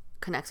also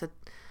connects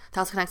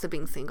with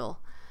being single.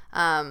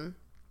 I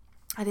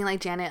think like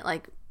Janet,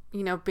 like,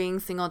 you know, being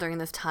single during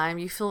this time,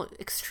 you feel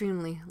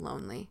extremely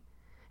lonely.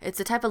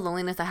 It's a type of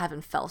loneliness I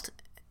haven't felt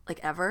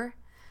like ever,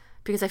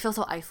 because I feel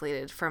so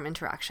isolated from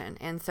interaction.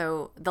 And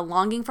so the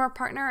longing for a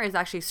partner is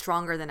actually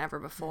stronger than ever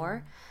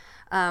before.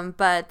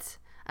 But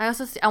I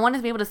want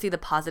to be able to see the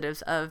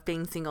positives of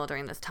being single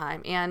during this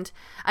time. And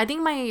I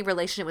think my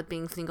relationship with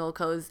being single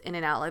goes in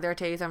and out. Like there are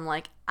days I'm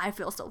like, I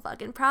feel so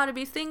fucking proud to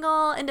be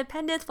single,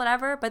 independence,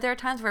 whatever. But there are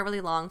times where I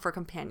really long for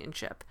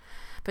companionship.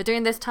 But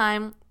during this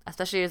time,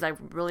 especially as I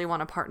really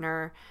want a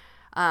partner,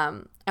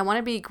 I want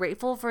to be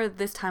grateful for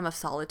this time of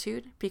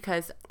solitude,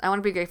 because I want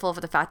to be grateful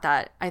for the fact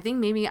that I think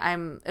maybe I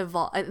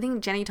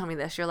think Jenny told me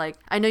this. You're like,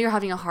 I know you're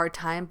having a hard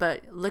time,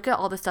 but look at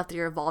all the stuff that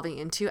you're evolving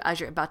into as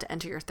you're about to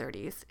enter your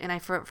 30s.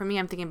 And for me,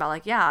 I'm thinking about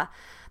like, yeah,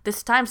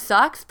 this time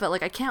sucks, but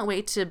like I can't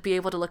wait to be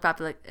able to look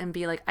back and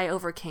be like, I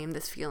overcame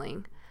this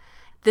feeling.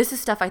 This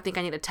is stuff I think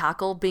I need to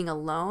tackle being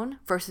alone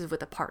versus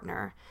with a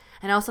partner.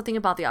 And I also think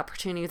about the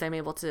opportunities I'm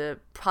able to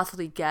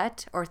possibly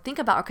get or think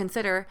about or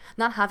consider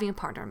not having a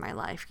partner in my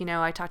life. You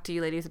know, I talked to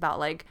you ladies about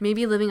like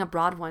maybe living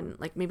abroad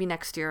like maybe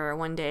next year or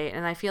one day.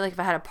 And I feel like if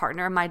I had a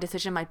partner, my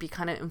decision might be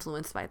kind of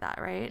influenced by that,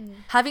 right?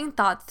 Having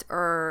thoughts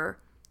or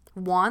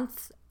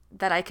wants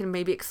that I can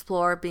maybe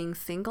explore being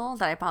single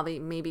that I probably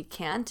maybe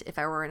can't if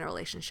I were in a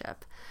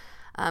relationship.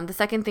 The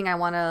second thing I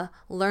want to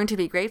learn to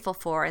be grateful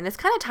for, and this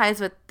kind of ties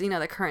with, you know,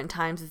 the current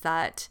times, is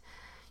that,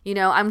 you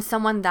know, I'm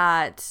someone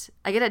that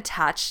I get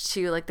attached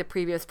to like the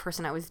previous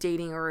person I was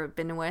dating or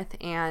been with.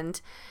 And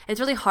it's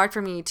really hard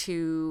for me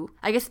to,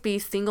 I guess, be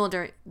single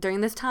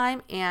during this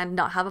time and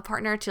not have a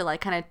partner to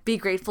like kind of be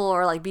grateful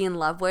or like be in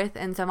love with.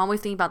 And so I'm always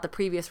thinking about the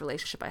previous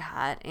relationship I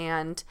had.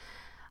 And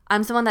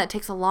I'm someone that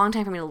takes a long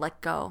time for me to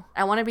let go.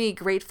 I want to be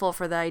grateful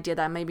for the idea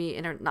that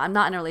I'm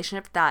not in a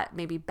relationship that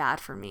may be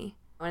bad for me.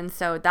 And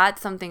so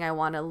that's something I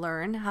want to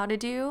learn how to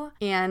do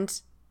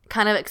and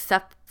kind of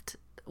accept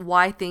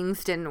why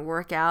things didn't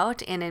work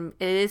out. And it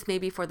is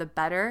maybe for the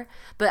better.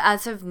 But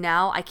as of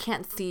now, I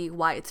can't see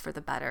why it's for the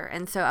better.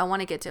 And so I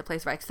want to get to a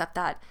place where I accept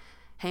that,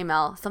 hey,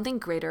 Mel, something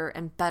greater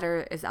and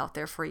better is out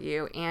there for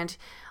you. And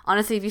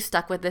honestly, if you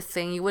stuck with this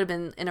thing, you would have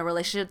been in a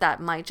relationship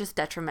that might just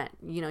detriment,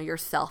 you know,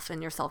 yourself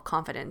and your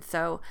self-confidence.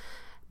 So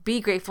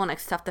be grateful and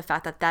accept the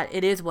fact that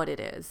it is what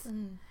it is.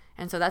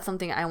 And so that's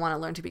something I want to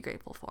learn to be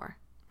grateful for.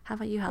 How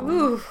about you, Helen?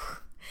 Ooh.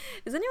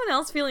 Is anyone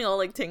else feeling all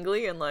like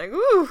tingly and like,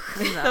 ooh,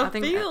 I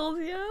the feels,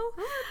 you know?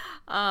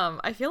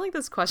 I feel like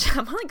this question,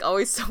 I'm like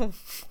always so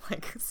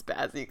like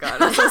spazzy.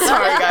 God, I'm so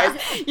sorry,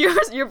 guys.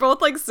 You're both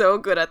like so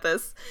good at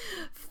this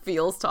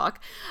feels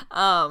talk.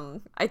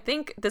 I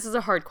think this is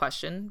a hard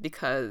question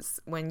because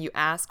when you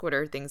ask what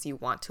are things you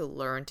want to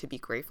learn to be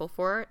grateful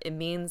for, it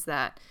means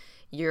that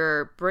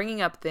you're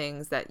bringing up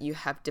things that you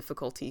have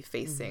difficulty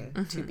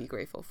facing to be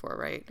grateful for,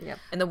 right? Yep.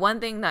 And the one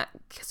thing that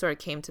sort of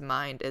came to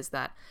mind is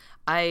that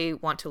I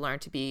want to learn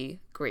to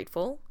be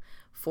grateful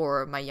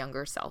for my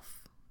younger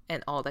self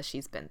and all that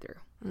she's been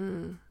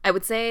through. I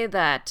would say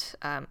that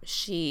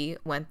she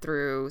went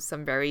through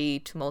some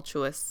very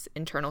tumultuous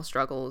internal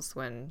struggles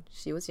when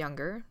she was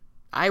younger.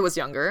 I was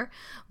younger,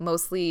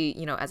 mostly,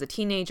 you know, as a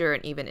teenager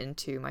and even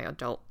into my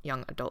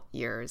young adult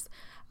years.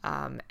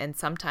 And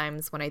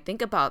sometimes when I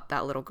think about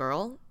that little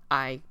girl,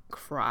 I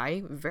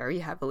cry very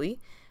heavily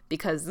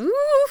because,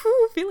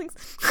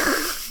 feelings,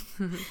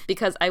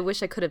 because I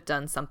wish I could have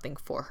done something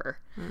for her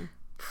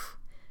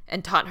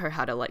and taught her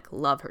how to like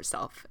love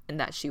herself and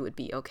that she would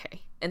be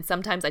okay. And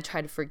sometimes I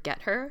try to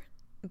forget her,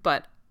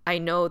 but I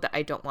know that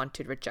I don't want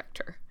to reject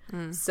her.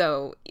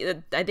 So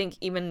I think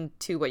even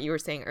to what you were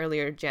saying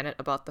earlier, Janet,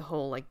 about the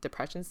whole like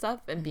depression stuff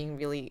and being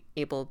really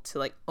able to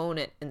like own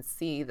it and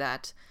see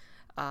that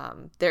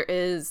there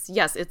is,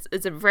 yes,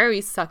 it's a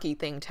very sucky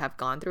thing to have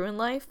gone through in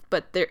life,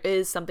 but there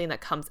is something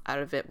that comes out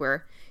of it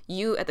where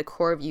you at the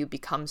core of you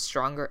become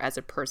stronger as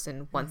a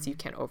person once you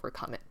can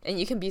overcome it, and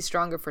you can be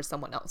stronger for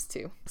someone else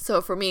too. So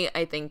for me,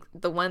 I think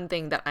the one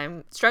thing that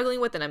I'm struggling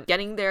with and I'm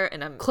getting there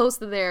and I'm close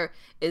to there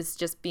is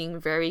just being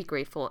very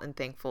grateful and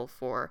thankful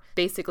for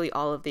basically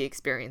all of the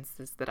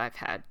experiences that I've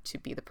had to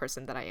be the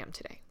person that I am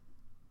today.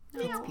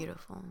 That's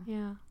beautiful.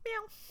 Yeah.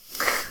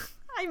 Meow.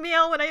 I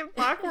meow when I am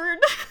awkward.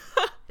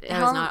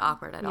 That was not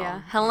awkward at all.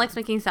 Yeah. Helen likes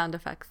making sound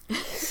effects.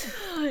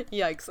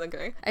 Yikes,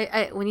 okay.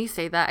 I when you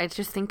say that, I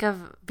just think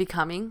of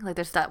becoming. Like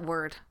there's that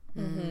word,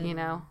 you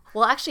know?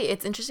 Well, actually,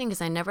 it's interesting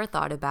because I never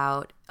thought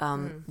about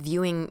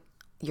viewing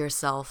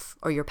yourself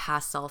or your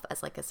past self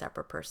as like a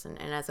separate person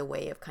and as a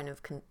way of kind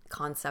of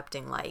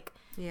concepting like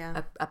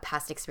a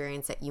past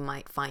experience that you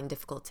might find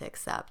difficult to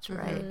accept,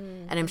 right?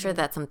 And I'm sure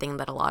that's something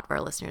that a lot of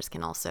our listeners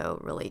can also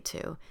relate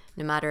to,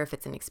 no matter if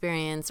it's an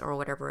experience or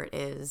whatever it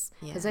is.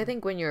 Because I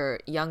think when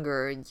you're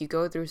younger, you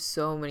go through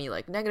so many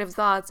like negative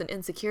thoughts and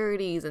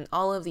insecurities and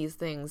all of these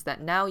things that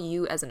now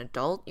you as an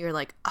adult, you're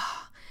like,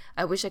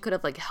 I wish I could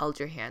have like held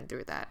your hand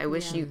through that. I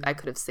wish I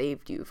could have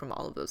saved you from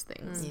all of those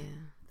things. Yeah.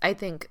 I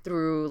think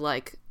through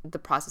like the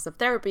process of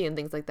therapy and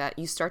things like that,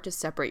 you start to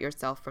separate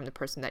yourself from the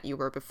person that you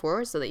were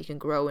before so that you can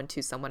grow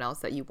into someone else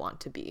that you want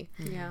to be.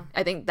 Yeah.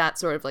 I think that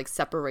sort of like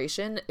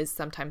separation is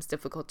sometimes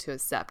difficult to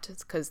accept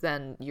because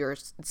then you're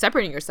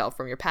separating yourself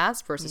from your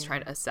past versus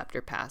trying to accept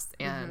your past.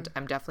 And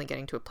I'm definitely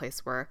getting to a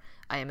place where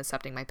I am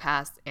accepting my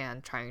past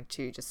and trying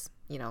to just,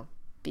 you know,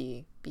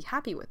 be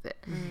happy with it.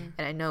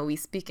 And I know we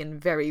speak in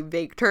very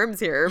vague terms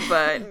here,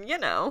 but you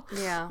know,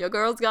 your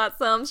girl's got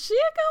some shit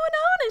going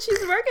on and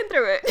she's working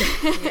through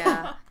it.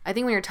 Yeah. I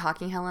think when you're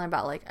talking, Helen,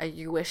 about like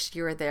you wish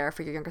you were there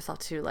for your younger self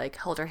to like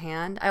hold her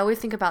hand, I always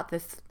think about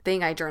this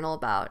thing I journal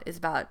about is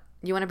about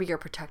you want to be your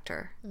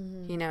protector.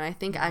 You know, I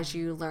think as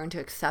you learn to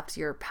accept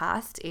your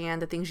past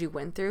and the things you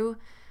went through,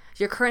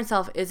 your current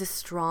self is a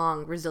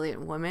strong,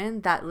 resilient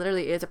woman that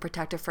literally is a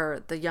protector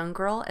for the young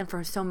girl and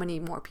for so many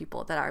more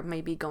people that are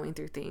maybe going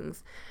through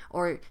things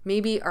or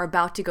maybe are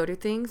about to go through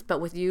things,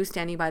 but with you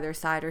standing by their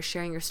side or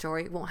sharing your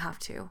story, won't have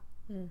to.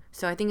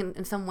 So I think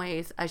in some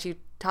ways, as you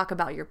talk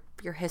about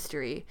your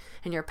history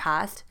and your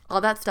past, all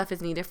that stuff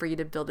is needed for you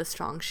to build a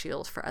strong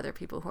shield for other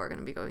people who are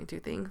going to be going through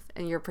things,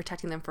 and you're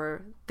protecting them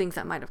for things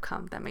that might have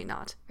come that may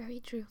not.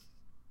 Very true.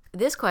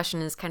 This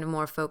question is kind of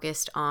more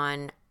focused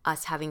on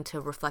us having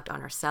to reflect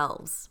on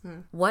ourselves.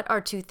 What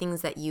are 2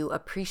 things that you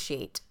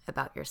appreciate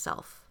about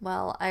yourself?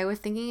 Well, I was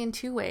thinking in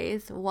 2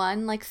 ways.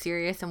 One like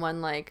serious and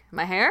one like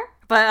my hair.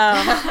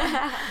 But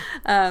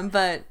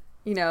but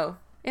you know,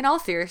 in all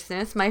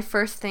seriousness, my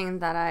first thing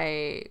that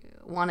I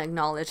want to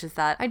acknowledge is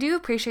that I do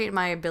appreciate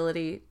my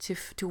ability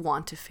to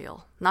want to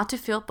feel. Not to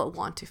feel, but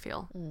want to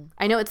feel.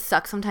 I know it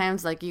sucks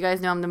sometimes. Like, you guys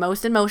know I'm the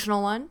most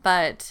emotional one,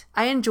 but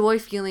I enjoy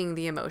feeling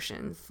the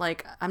emotions.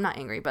 Like, I'm not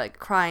angry, but like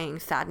crying,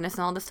 sadness,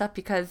 and all this stuff,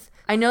 because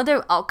I know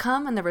the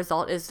outcome and the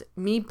result is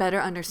me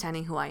better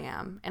understanding who I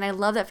am. And I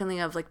love that feeling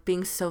of like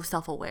being so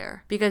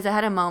self-aware, because I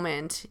had a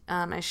moment,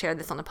 I shared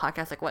this on the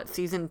podcast, like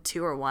season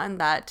 2 or 1,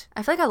 that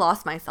I feel like I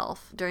lost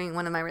myself during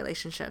one of my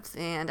relationships,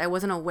 and I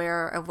wasn't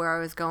aware of where I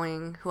was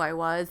going, who I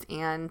was,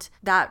 and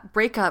that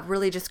breakup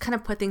really just kind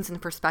of put things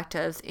into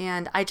perspectives.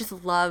 And I just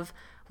love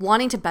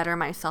wanting to better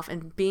myself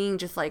and being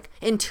just like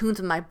in tune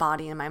with my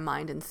body and my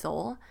mind and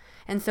soul.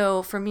 And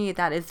so for me,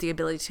 that is the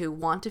ability to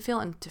want to feel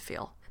and to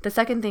feel. The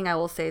second thing I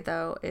will say,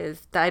 though,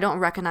 is that I don't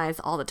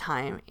recognize all the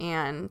time.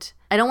 And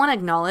I don't want to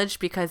acknowledge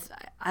because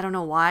I don't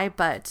know why,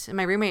 but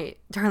my roommate,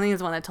 Darlene, is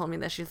the one that told me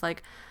this. She's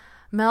like,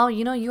 Mel,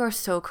 you know, you are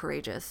so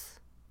courageous.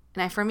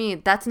 And for me,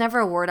 that's never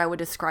a word I would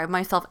describe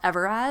myself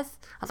ever as.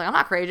 I was like, I'm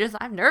not courageous.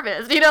 I'm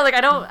nervous. You know, like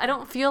I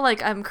don't feel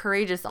like I'm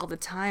courageous all the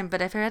time.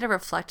 But if I had to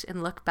reflect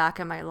and look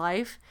back at my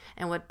life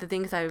and what the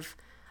things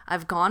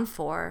I've gone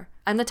for,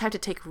 I'm the type to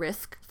take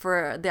risk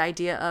for the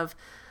idea of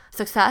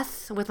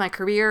success with my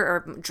career,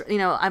 or, you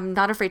know, I'm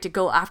not afraid to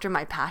go after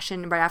my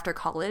passion right after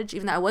college,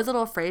 even though I was a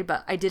little afraid,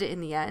 but I did it in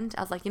the end.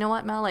 I was like, you know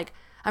what, Mel, like,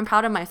 I'm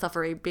proud of myself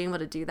for being able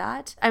to do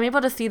that. I'm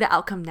able to see the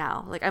outcome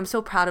now. Like, I'm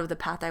so proud of the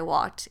path I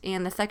walked.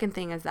 And the second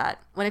thing is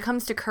that when it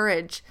comes to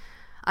courage,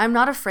 I'm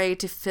not afraid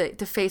to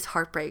face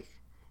heartbreak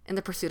in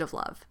the pursuit of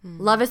love.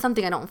 Love is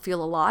something I don't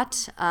feel a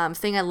lot.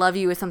 Saying I love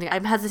you is something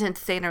I'm hesitant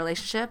to say in a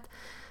relationship.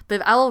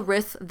 But I will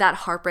risk that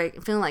heartbreak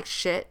and feeling like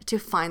shit to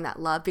find that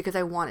love because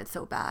I want it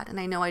so bad and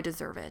I know I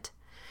deserve it.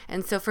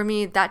 And so for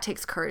me, that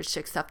takes courage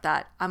to accept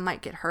that I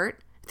might get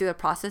hurt through the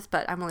process,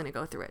 but I'm willing to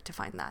go through it to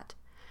find that.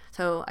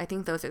 So I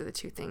think those are the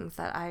 2 things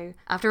that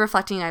after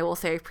reflecting, I will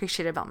say I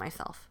appreciate about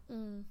myself.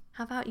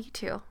 How about you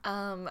 2?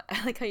 I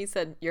like how you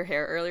said your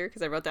hair earlier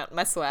because I wrote down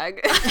my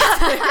swag.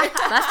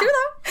 That's true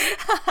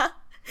though.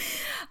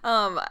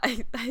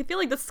 I feel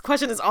like this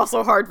question is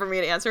also hard for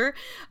me to answer,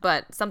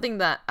 but something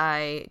that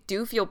I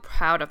do feel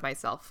proud of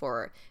myself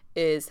for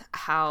is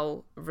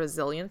how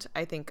resilient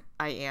I think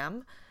I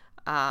am.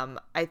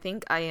 I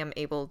think I am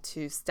able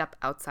to step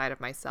outside of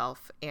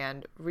myself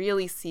and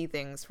really see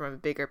things from a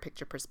bigger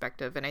picture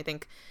perspective. And I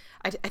think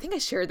I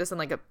shared this in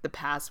like the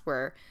past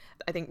where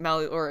I think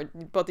Mel or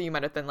both of you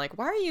might have been like,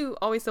 why are you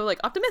always so like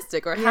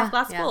optimistic or half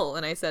glass full?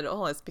 And I said,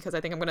 oh, it's because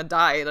I think I'm going to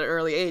die at an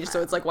early age.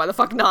 So it's like, why the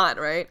fuck not?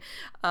 Right.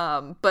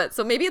 But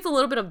so maybe it's a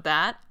little bit of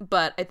that,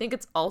 but I think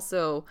it's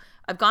also,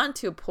 I've gotten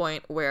to a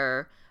point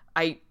where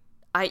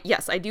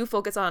yes, I do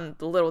focus on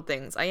the little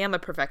things. I am a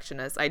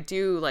perfectionist. I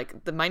do,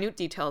 like, the minute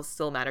details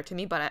still matter to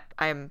me, but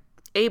I'm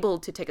able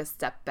to take a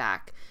step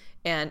back.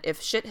 And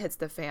if shit hits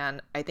the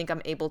fan, I think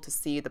I'm able to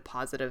see the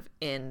positive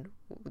in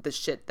the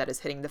shit that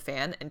is hitting the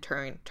fan and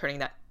turning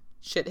that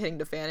shit hitting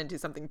the fan into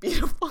something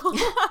beautiful.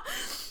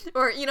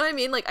 Or, you know what I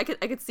mean? Like,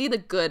 I could see the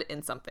good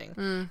in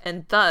something.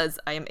 And thus,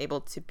 I am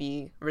able to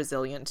be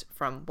resilient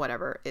from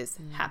whatever is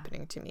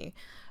happening to me.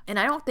 And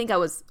I don't think I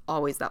was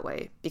always that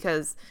way,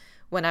 because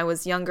when I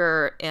was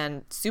younger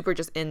and super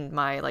just in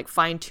my like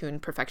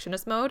fine-tuned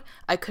perfectionist mode,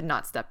 I could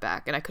not step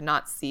back and I could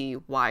not see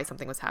why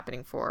something was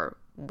happening for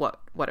what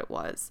it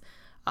was.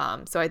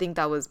 So I think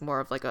that was more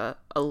of like a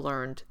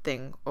learned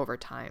thing over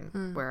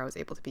time where I was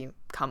able to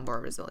become more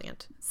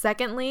resilient.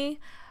 Secondly,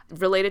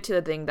 related to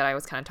the thing that I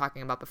was kind of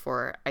talking about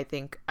before, I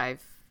think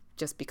I've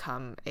just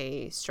become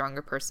a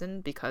stronger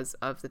person because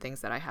of the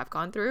things that I have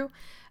gone through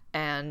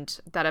and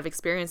that I've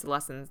experienced, the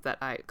lessons that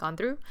I've gone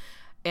through.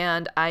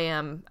 And I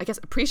am, I guess,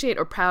 appreciate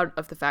or proud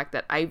of the fact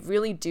that I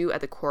really do,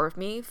 at the core of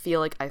me, feel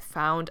like I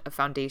found a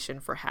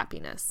foundation for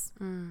happiness.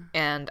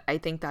 And I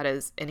think that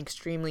is an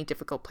extremely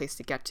difficult place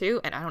to get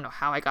to. And I don't know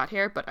how I got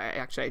here, but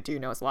I do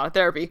know it's a lot of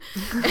therapy.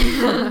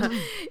 And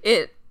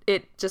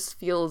it just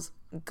feels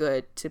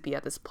good to be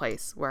at this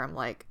place where I'm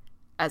like,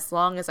 as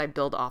long as I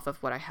build off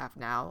of what I have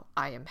now,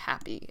 I am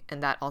happy.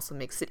 And that also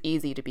makes it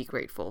easy to be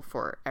grateful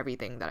for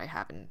everything that I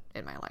have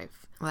in my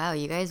life. Wow,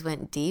 you guys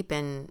went deep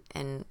and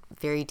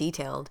very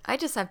detailed. I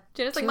just have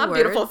Jenna's two like, my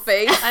words. beautiful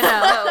face. I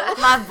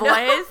know. My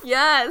voice.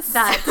 Yes.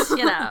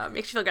 That,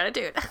 makes you feel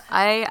gratitude.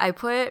 I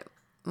put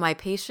My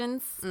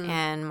patience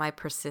and my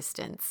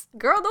persistence.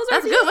 Girl, those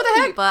That's are good. What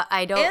the heck? But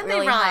I don't And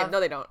really they rhyme. have... No,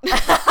 they don't.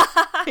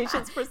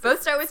 Patience, persistence.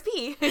 Both start with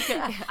P.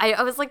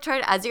 I was like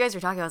trying to, as you guys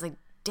were talking, I was like,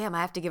 damn,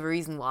 I have to give a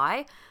reason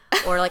why,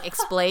 or like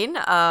explain.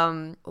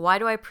 Why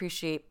do I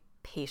appreciate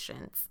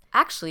patience?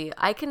 Actually,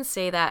 I can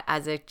say that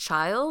as a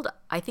child,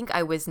 I think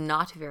I was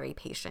not very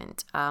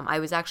patient. I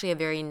was actually a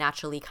very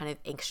naturally kind of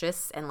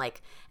anxious and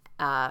like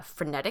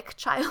frenetic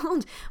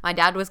child. My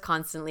dad was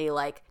constantly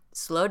like,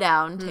 slow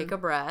down, take a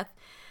breath.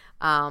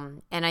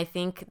 And I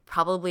think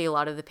probably a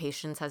lot of the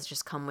patience has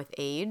just come with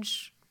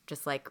age.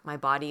 Just like my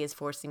body is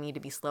forcing me to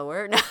be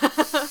slower.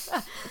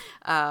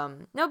 No,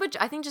 but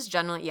I think just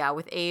generally, yeah,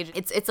 with age,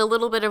 it's a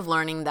little bit of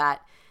learning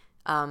that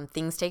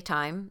things take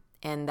time,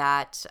 and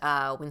that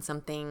when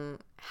something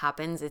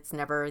happens, it's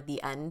never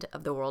the end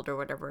of the world or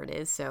whatever it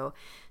is. So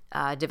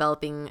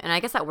developing, and I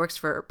guess that works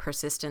for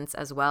persistence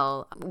as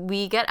well.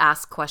 We get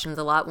asked questions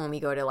a lot when we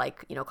go to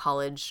like,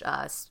 college,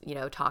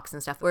 talks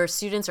and stuff, where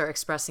students are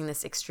expressing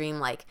this extreme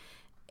like,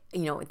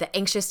 the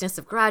anxiousness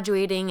of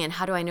graduating, and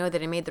how do I know that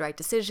I made the right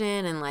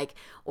decision, and like,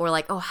 or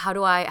like, oh, how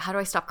do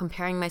I stop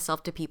comparing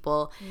myself to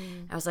people?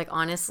 I was like,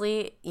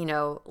 honestly,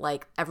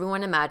 like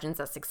everyone imagines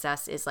that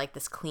success is like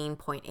this clean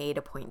point A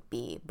to point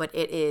B, but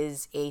it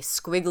is a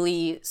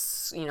squiggly,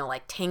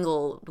 like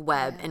tangled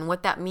web. And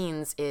what that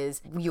means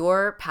is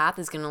your path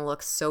is going to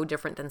look so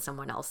different than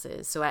someone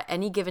else's. So at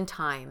any given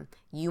time,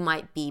 you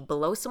might be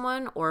below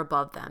someone or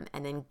above them,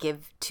 and then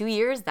give 2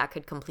 years, that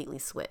could completely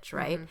switch,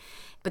 right?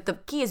 But the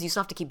key is you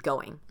still have to keep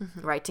going,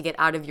 right, to get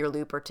out of your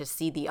loop or to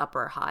see the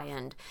upper high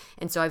end.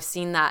 And so I've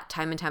seen that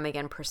time and time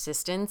again.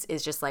 Persistence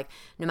is just like,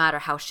 no matter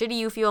how shitty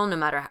you feel, no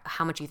matter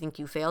how much you think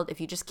you failed,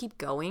 if you just keep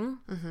going,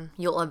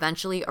 you'll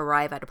eventually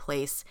arrive at a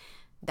place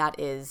that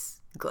is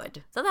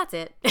good. So that's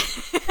it.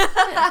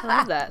 I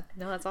love that.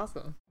 No, that's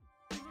awesome.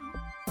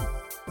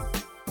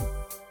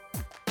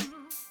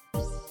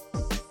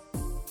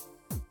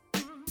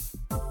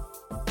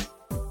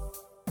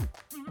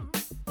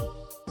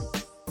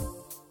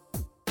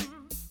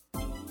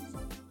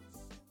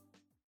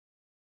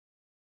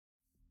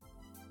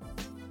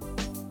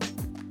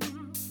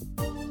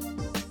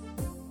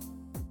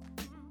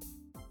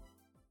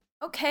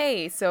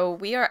 Okay, so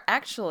we are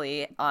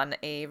actually on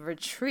a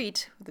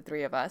retreat, the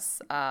three of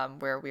us,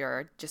 where we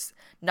are just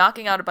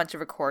knocking out a bunch of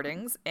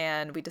recordings,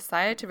 and we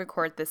decided to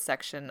record this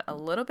section a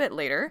little bit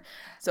later.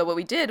 So what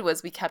we did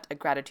was we kept a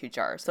gratitude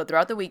jar. So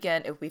throughout the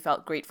weekend, if we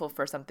felt grateful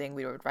for something,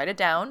 we would write it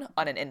down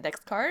on an index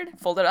card,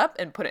 fold it up,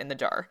 and put it in the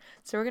jar.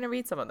 So we're going to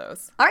read some of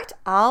those. All right,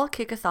 I'll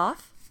kick us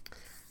off.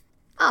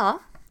 I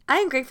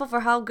am grateful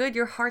for how good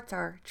your hearts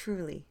are,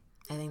 truly.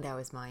 I think that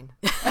was mine.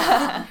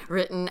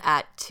 Written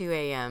at 2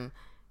 a.m.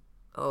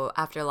 Oh,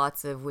 after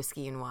lots of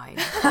whiskey and wine.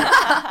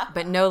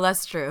 But no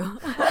less true.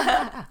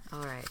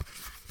 All right.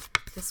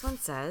 This one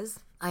says,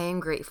 I am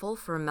grateful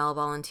for Mel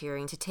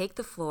volunteering to take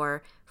the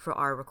floor for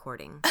our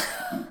recording.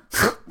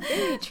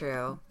 Very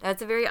true.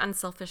 That's a very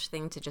unselfish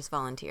thing to just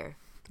volunteer.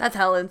 That's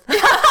Helen's.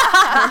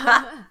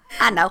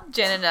 I know.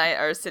 Jen and I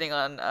are sitting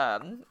on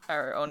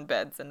our own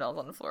beds, and Mel's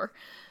on the floor,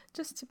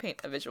 just to paint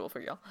a visual for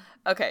y'all.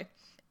 Okay.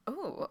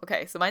 Oh,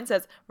 okay. So mine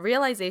says,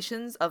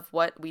 realizations of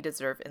what we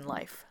deserve in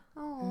life.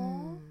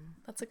 Oh.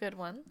 That's a good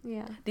one.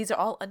 Yeah. These are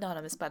all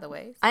anonymous, by the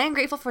way. I am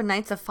grateful for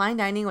nights of fine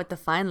dining with the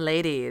fine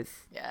ladies.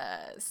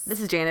 Yes. This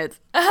is Janet's.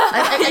 You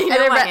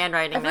know my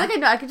handwriting. I feel like I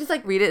know. I could just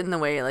like read it in the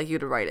way like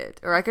you'd write it,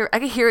 or I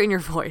could hear it in your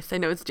voice. I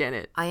know it's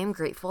Janet. I am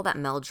grateful that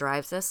Mel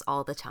drives us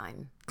all the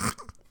time.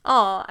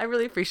 Oh, I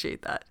really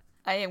appreciate that.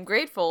 I am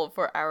grateful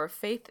for our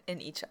faith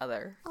in each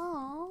other.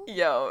 Oh.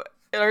 Yo,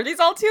 are these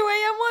all 2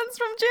 a.m. ones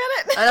from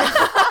Janet?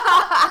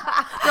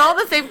 They're all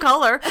the same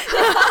color.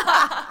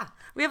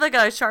 We have like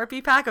a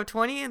Sharpie pack of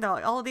 20, and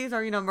all of these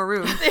are,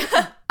 maroon.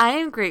 I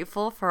am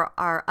grateful for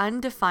our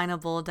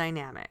undefinable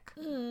dynamic.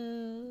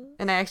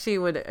 And I actually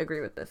would agree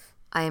with this.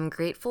 I am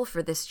grateful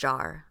for this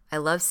jar. I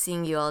love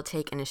seeing you all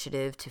take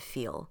initiative to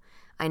feel.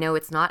 I know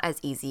it's not as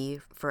easy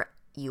for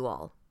you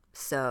all.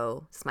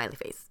 So, smiley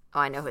face. Oh,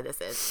 I know who this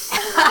is.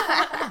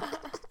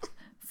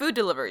 Food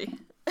delivery.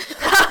 To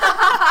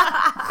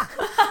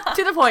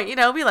the point,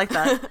 we like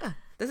that.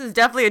 This is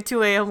definitely a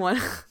 2 a.m. one.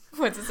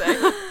 What's it say?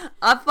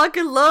 I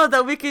fucking love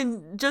that we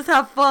can just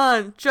have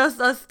fun, just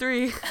us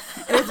three. And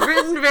it's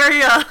written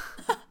very,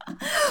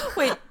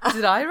 Wait,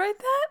 did I write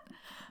that?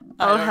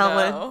 Oh,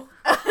 Helen. Know.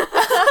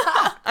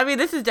 I mean,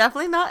 this is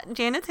definitely not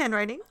Janet's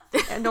handwriting.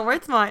 Nor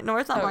it's mine.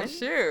 Nor it's not mine.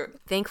 Shoot.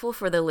 Thankful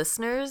for the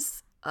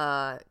listeners.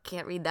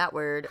 Can't read that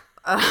word.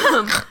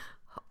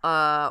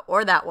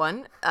 Or that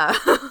one.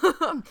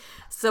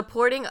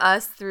 Supporting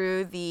us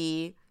through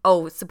the...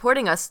 Oh,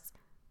 supporting us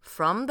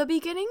from the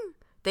beginning?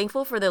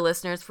 Thankful for the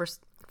listeners for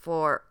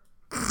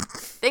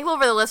thankful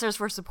for the listeners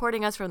for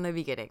supporting us from the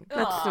beginning.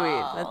 That's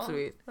sweet. That's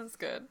sweet. That's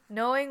good.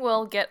 Knowing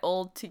we'll get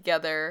old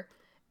together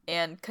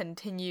and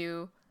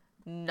continue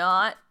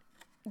not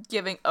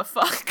giving a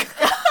fuck.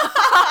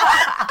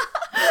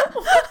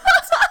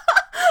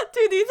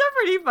 Dude, these are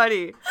pretty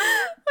funny.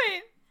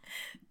 Wait,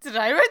 did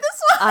I write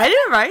this one? I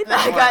didn't write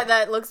that one.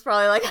 That looks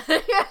probably like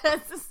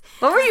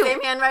What were you?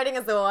 Same handwriting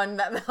as the one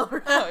that Mel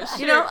wrote. Oh, shit.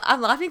 You know,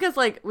 I'm laughing because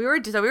like we were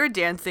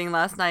dancing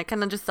last night,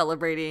 kind of just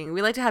celebrating.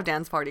 We like to have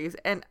dance parties,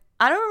 and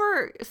I don't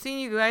remember seeing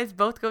you guys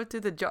both go to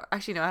the jar.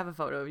 Actually, no, I have a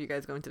photo of you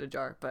guys going to the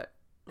jar, but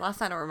last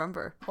night I don't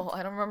remember. Well,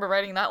 I don't remember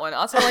writing that one.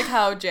 Also, like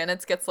how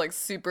Janet's gets like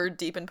super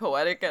deep and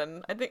poetic,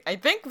 and I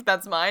think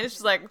that's mine.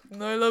 She's like,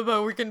 I love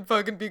how we can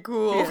fucking be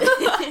cool.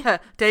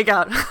 Take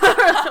out.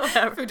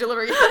 Food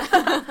delivery.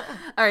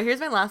 All right, here's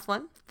my last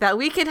one. That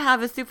we can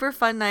have a super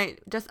fun night,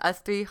 just us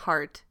three.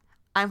 Heart.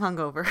 I'm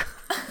hungover.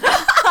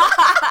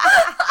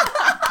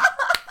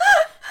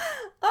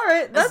 All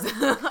right, that's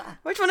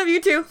which one of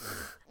you two?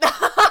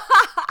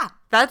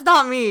 That's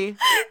not me.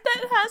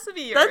 That has to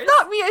be yours. That's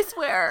not me, I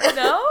swear.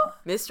 No?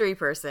 Mystery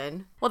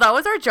person. Well, that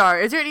was our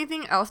jar. Is there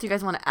anything else you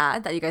guys want to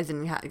add that you guys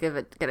didn't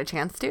get a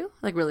chance to?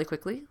 Like, really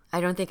quickly?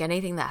 I don't think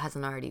anything that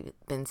hasn't already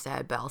been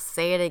said, but I'll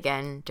say it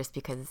again just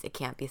because it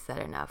can't be said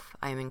enough.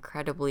 I am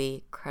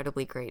incredibly,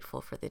 incredibly grateful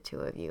for the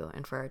two of you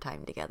and for our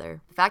time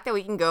together. The fact that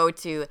we can go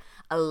to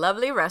a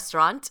lovely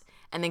restaurant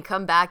and then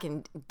come back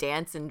and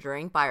dance and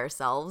drink by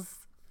ourselves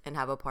and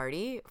have a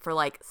party for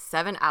like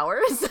 7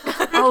 hours.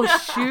 Oh,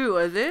 shoot,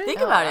 was it? Think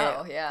about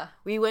wow, it. yeah.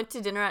 We went to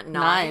dinner at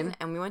 9 9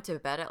 and we went to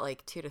bed at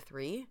like 2 to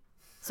 3.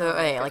 So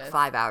my like goodness.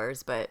 5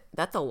 hours, but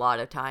that's a lot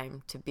of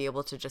time to be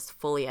able to just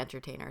fully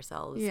entertain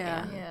ourselves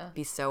Yeah. and Yeah.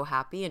 be so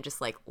happy and just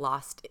like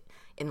lost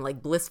in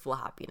like blissful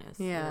happiness.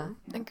 you Yeah. know?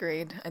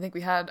 Agreed. I think we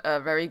had a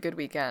very good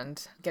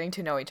weekend getting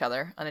to know each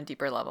other on a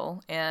deeper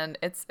level, and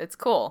it's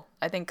cool.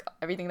 I think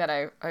everything that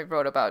I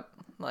wrote about,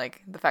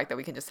 like the fact that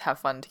we can just have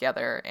fun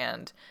together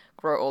and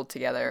grow old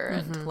together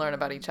and learn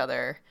about each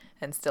other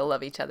and still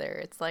love each other.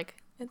 It's like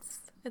it's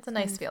a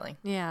nice feeling.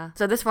 Yeah.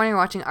 So this morning we're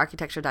watching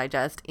Architecture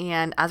Digest,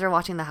 and as we're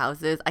watching the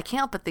houses, I can't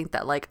help but think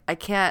that like I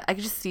can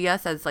just see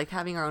us as like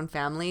having our own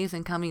families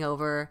and coming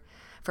over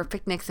for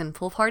picnics and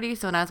pool parties.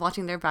 So when I was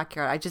watching their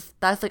backyard,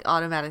 that's like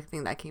automatic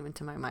thing that came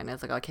into my mind. I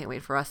was like, oh, I can't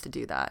wait for us to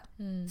do that.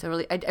 So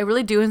really, I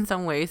really do in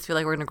some ways feel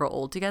like we're gonna grow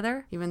old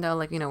together, even though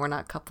like, you know, we're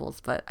not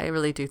couples. But I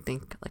really do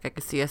think like I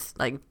could see us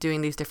like doing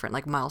these different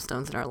like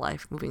milestones in our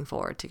life moving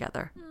forward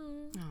together.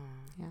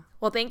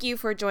 Well, thank you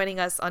for joining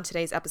us on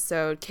today's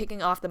episode,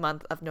 kicking off the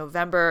month of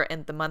November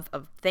and the month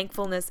of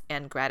thankfulness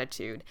and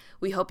gratitude.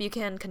 We hope you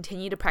can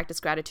continue to practice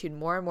gratitude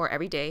more and more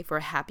every day for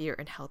a happier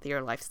and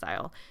healthier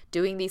lifestyle.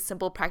 Doing these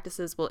simple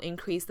practices will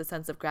increase the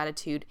sense of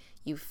gratitude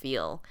you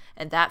feel.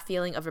 And that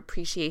feeling of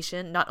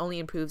appreciation not only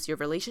improves your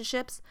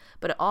relationships,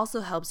 but it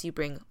also helps you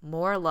bring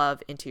more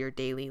love into your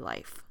daily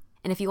life.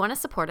 And if you want to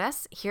support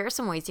us, here are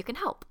some ways you can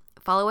help.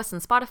 Follow us on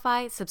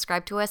Spotify,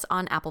 subscribe to us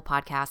on Apple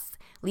Podcasts,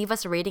 leave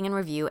us a rating and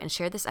review, and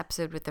share this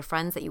episode with the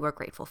friends that you are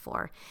grateful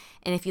for.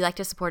 And if you'd like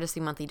to support us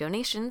through monthly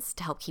donations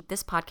to help keep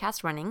this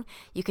podcast running,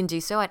 you can do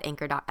so at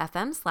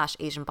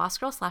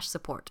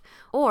anchor.fm/AsianBossGirl/support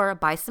or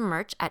buy some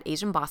merch at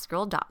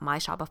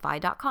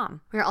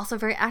AsianBossGirl.myshopify.com. We are also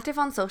very active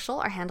on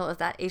social. Our handle is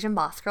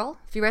 @AsianBossGirl.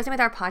 If you resonate with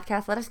our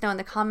podcast, let us know in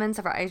the comments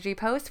of our IG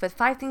post with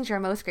 5 things you're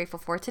most grateful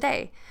for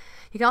today.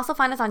 You can also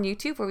find us on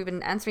YouTube, where we've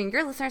been answering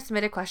your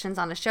listener-submitted questions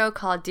on a show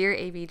called Dear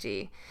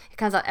ABG. It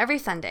comes out every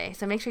Sunday,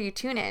 so make sure you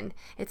tune in.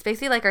 It's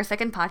basically like our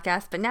second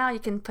podcast, but now you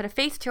can put a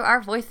face to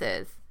our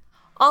voices.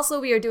 Also,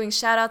 we are doing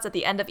shout-outs at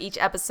the end of each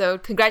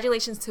episode.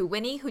 Congratulations to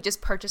Winnie, who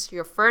just purchased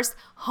your first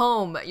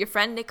home. Your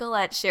friend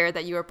Nicolette shared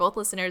that you are both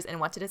listeners and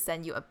wanted to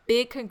send you a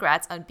big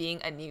congrats on being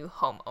a new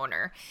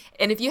homeowner.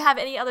 And if you have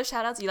any other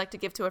shout-outs you'd like to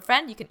give to a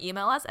friend, you can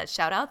email us at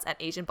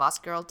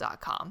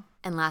shoutouts@asianbossgirl.com.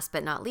 And last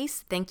but not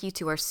least, thank you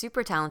to our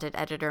super talented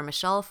editor,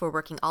 Michelle, for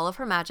working all of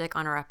her magic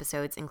on our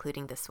episodes,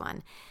 including this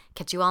one.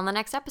 Catch you all in the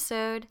next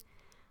episode.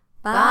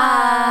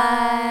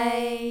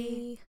 Bye.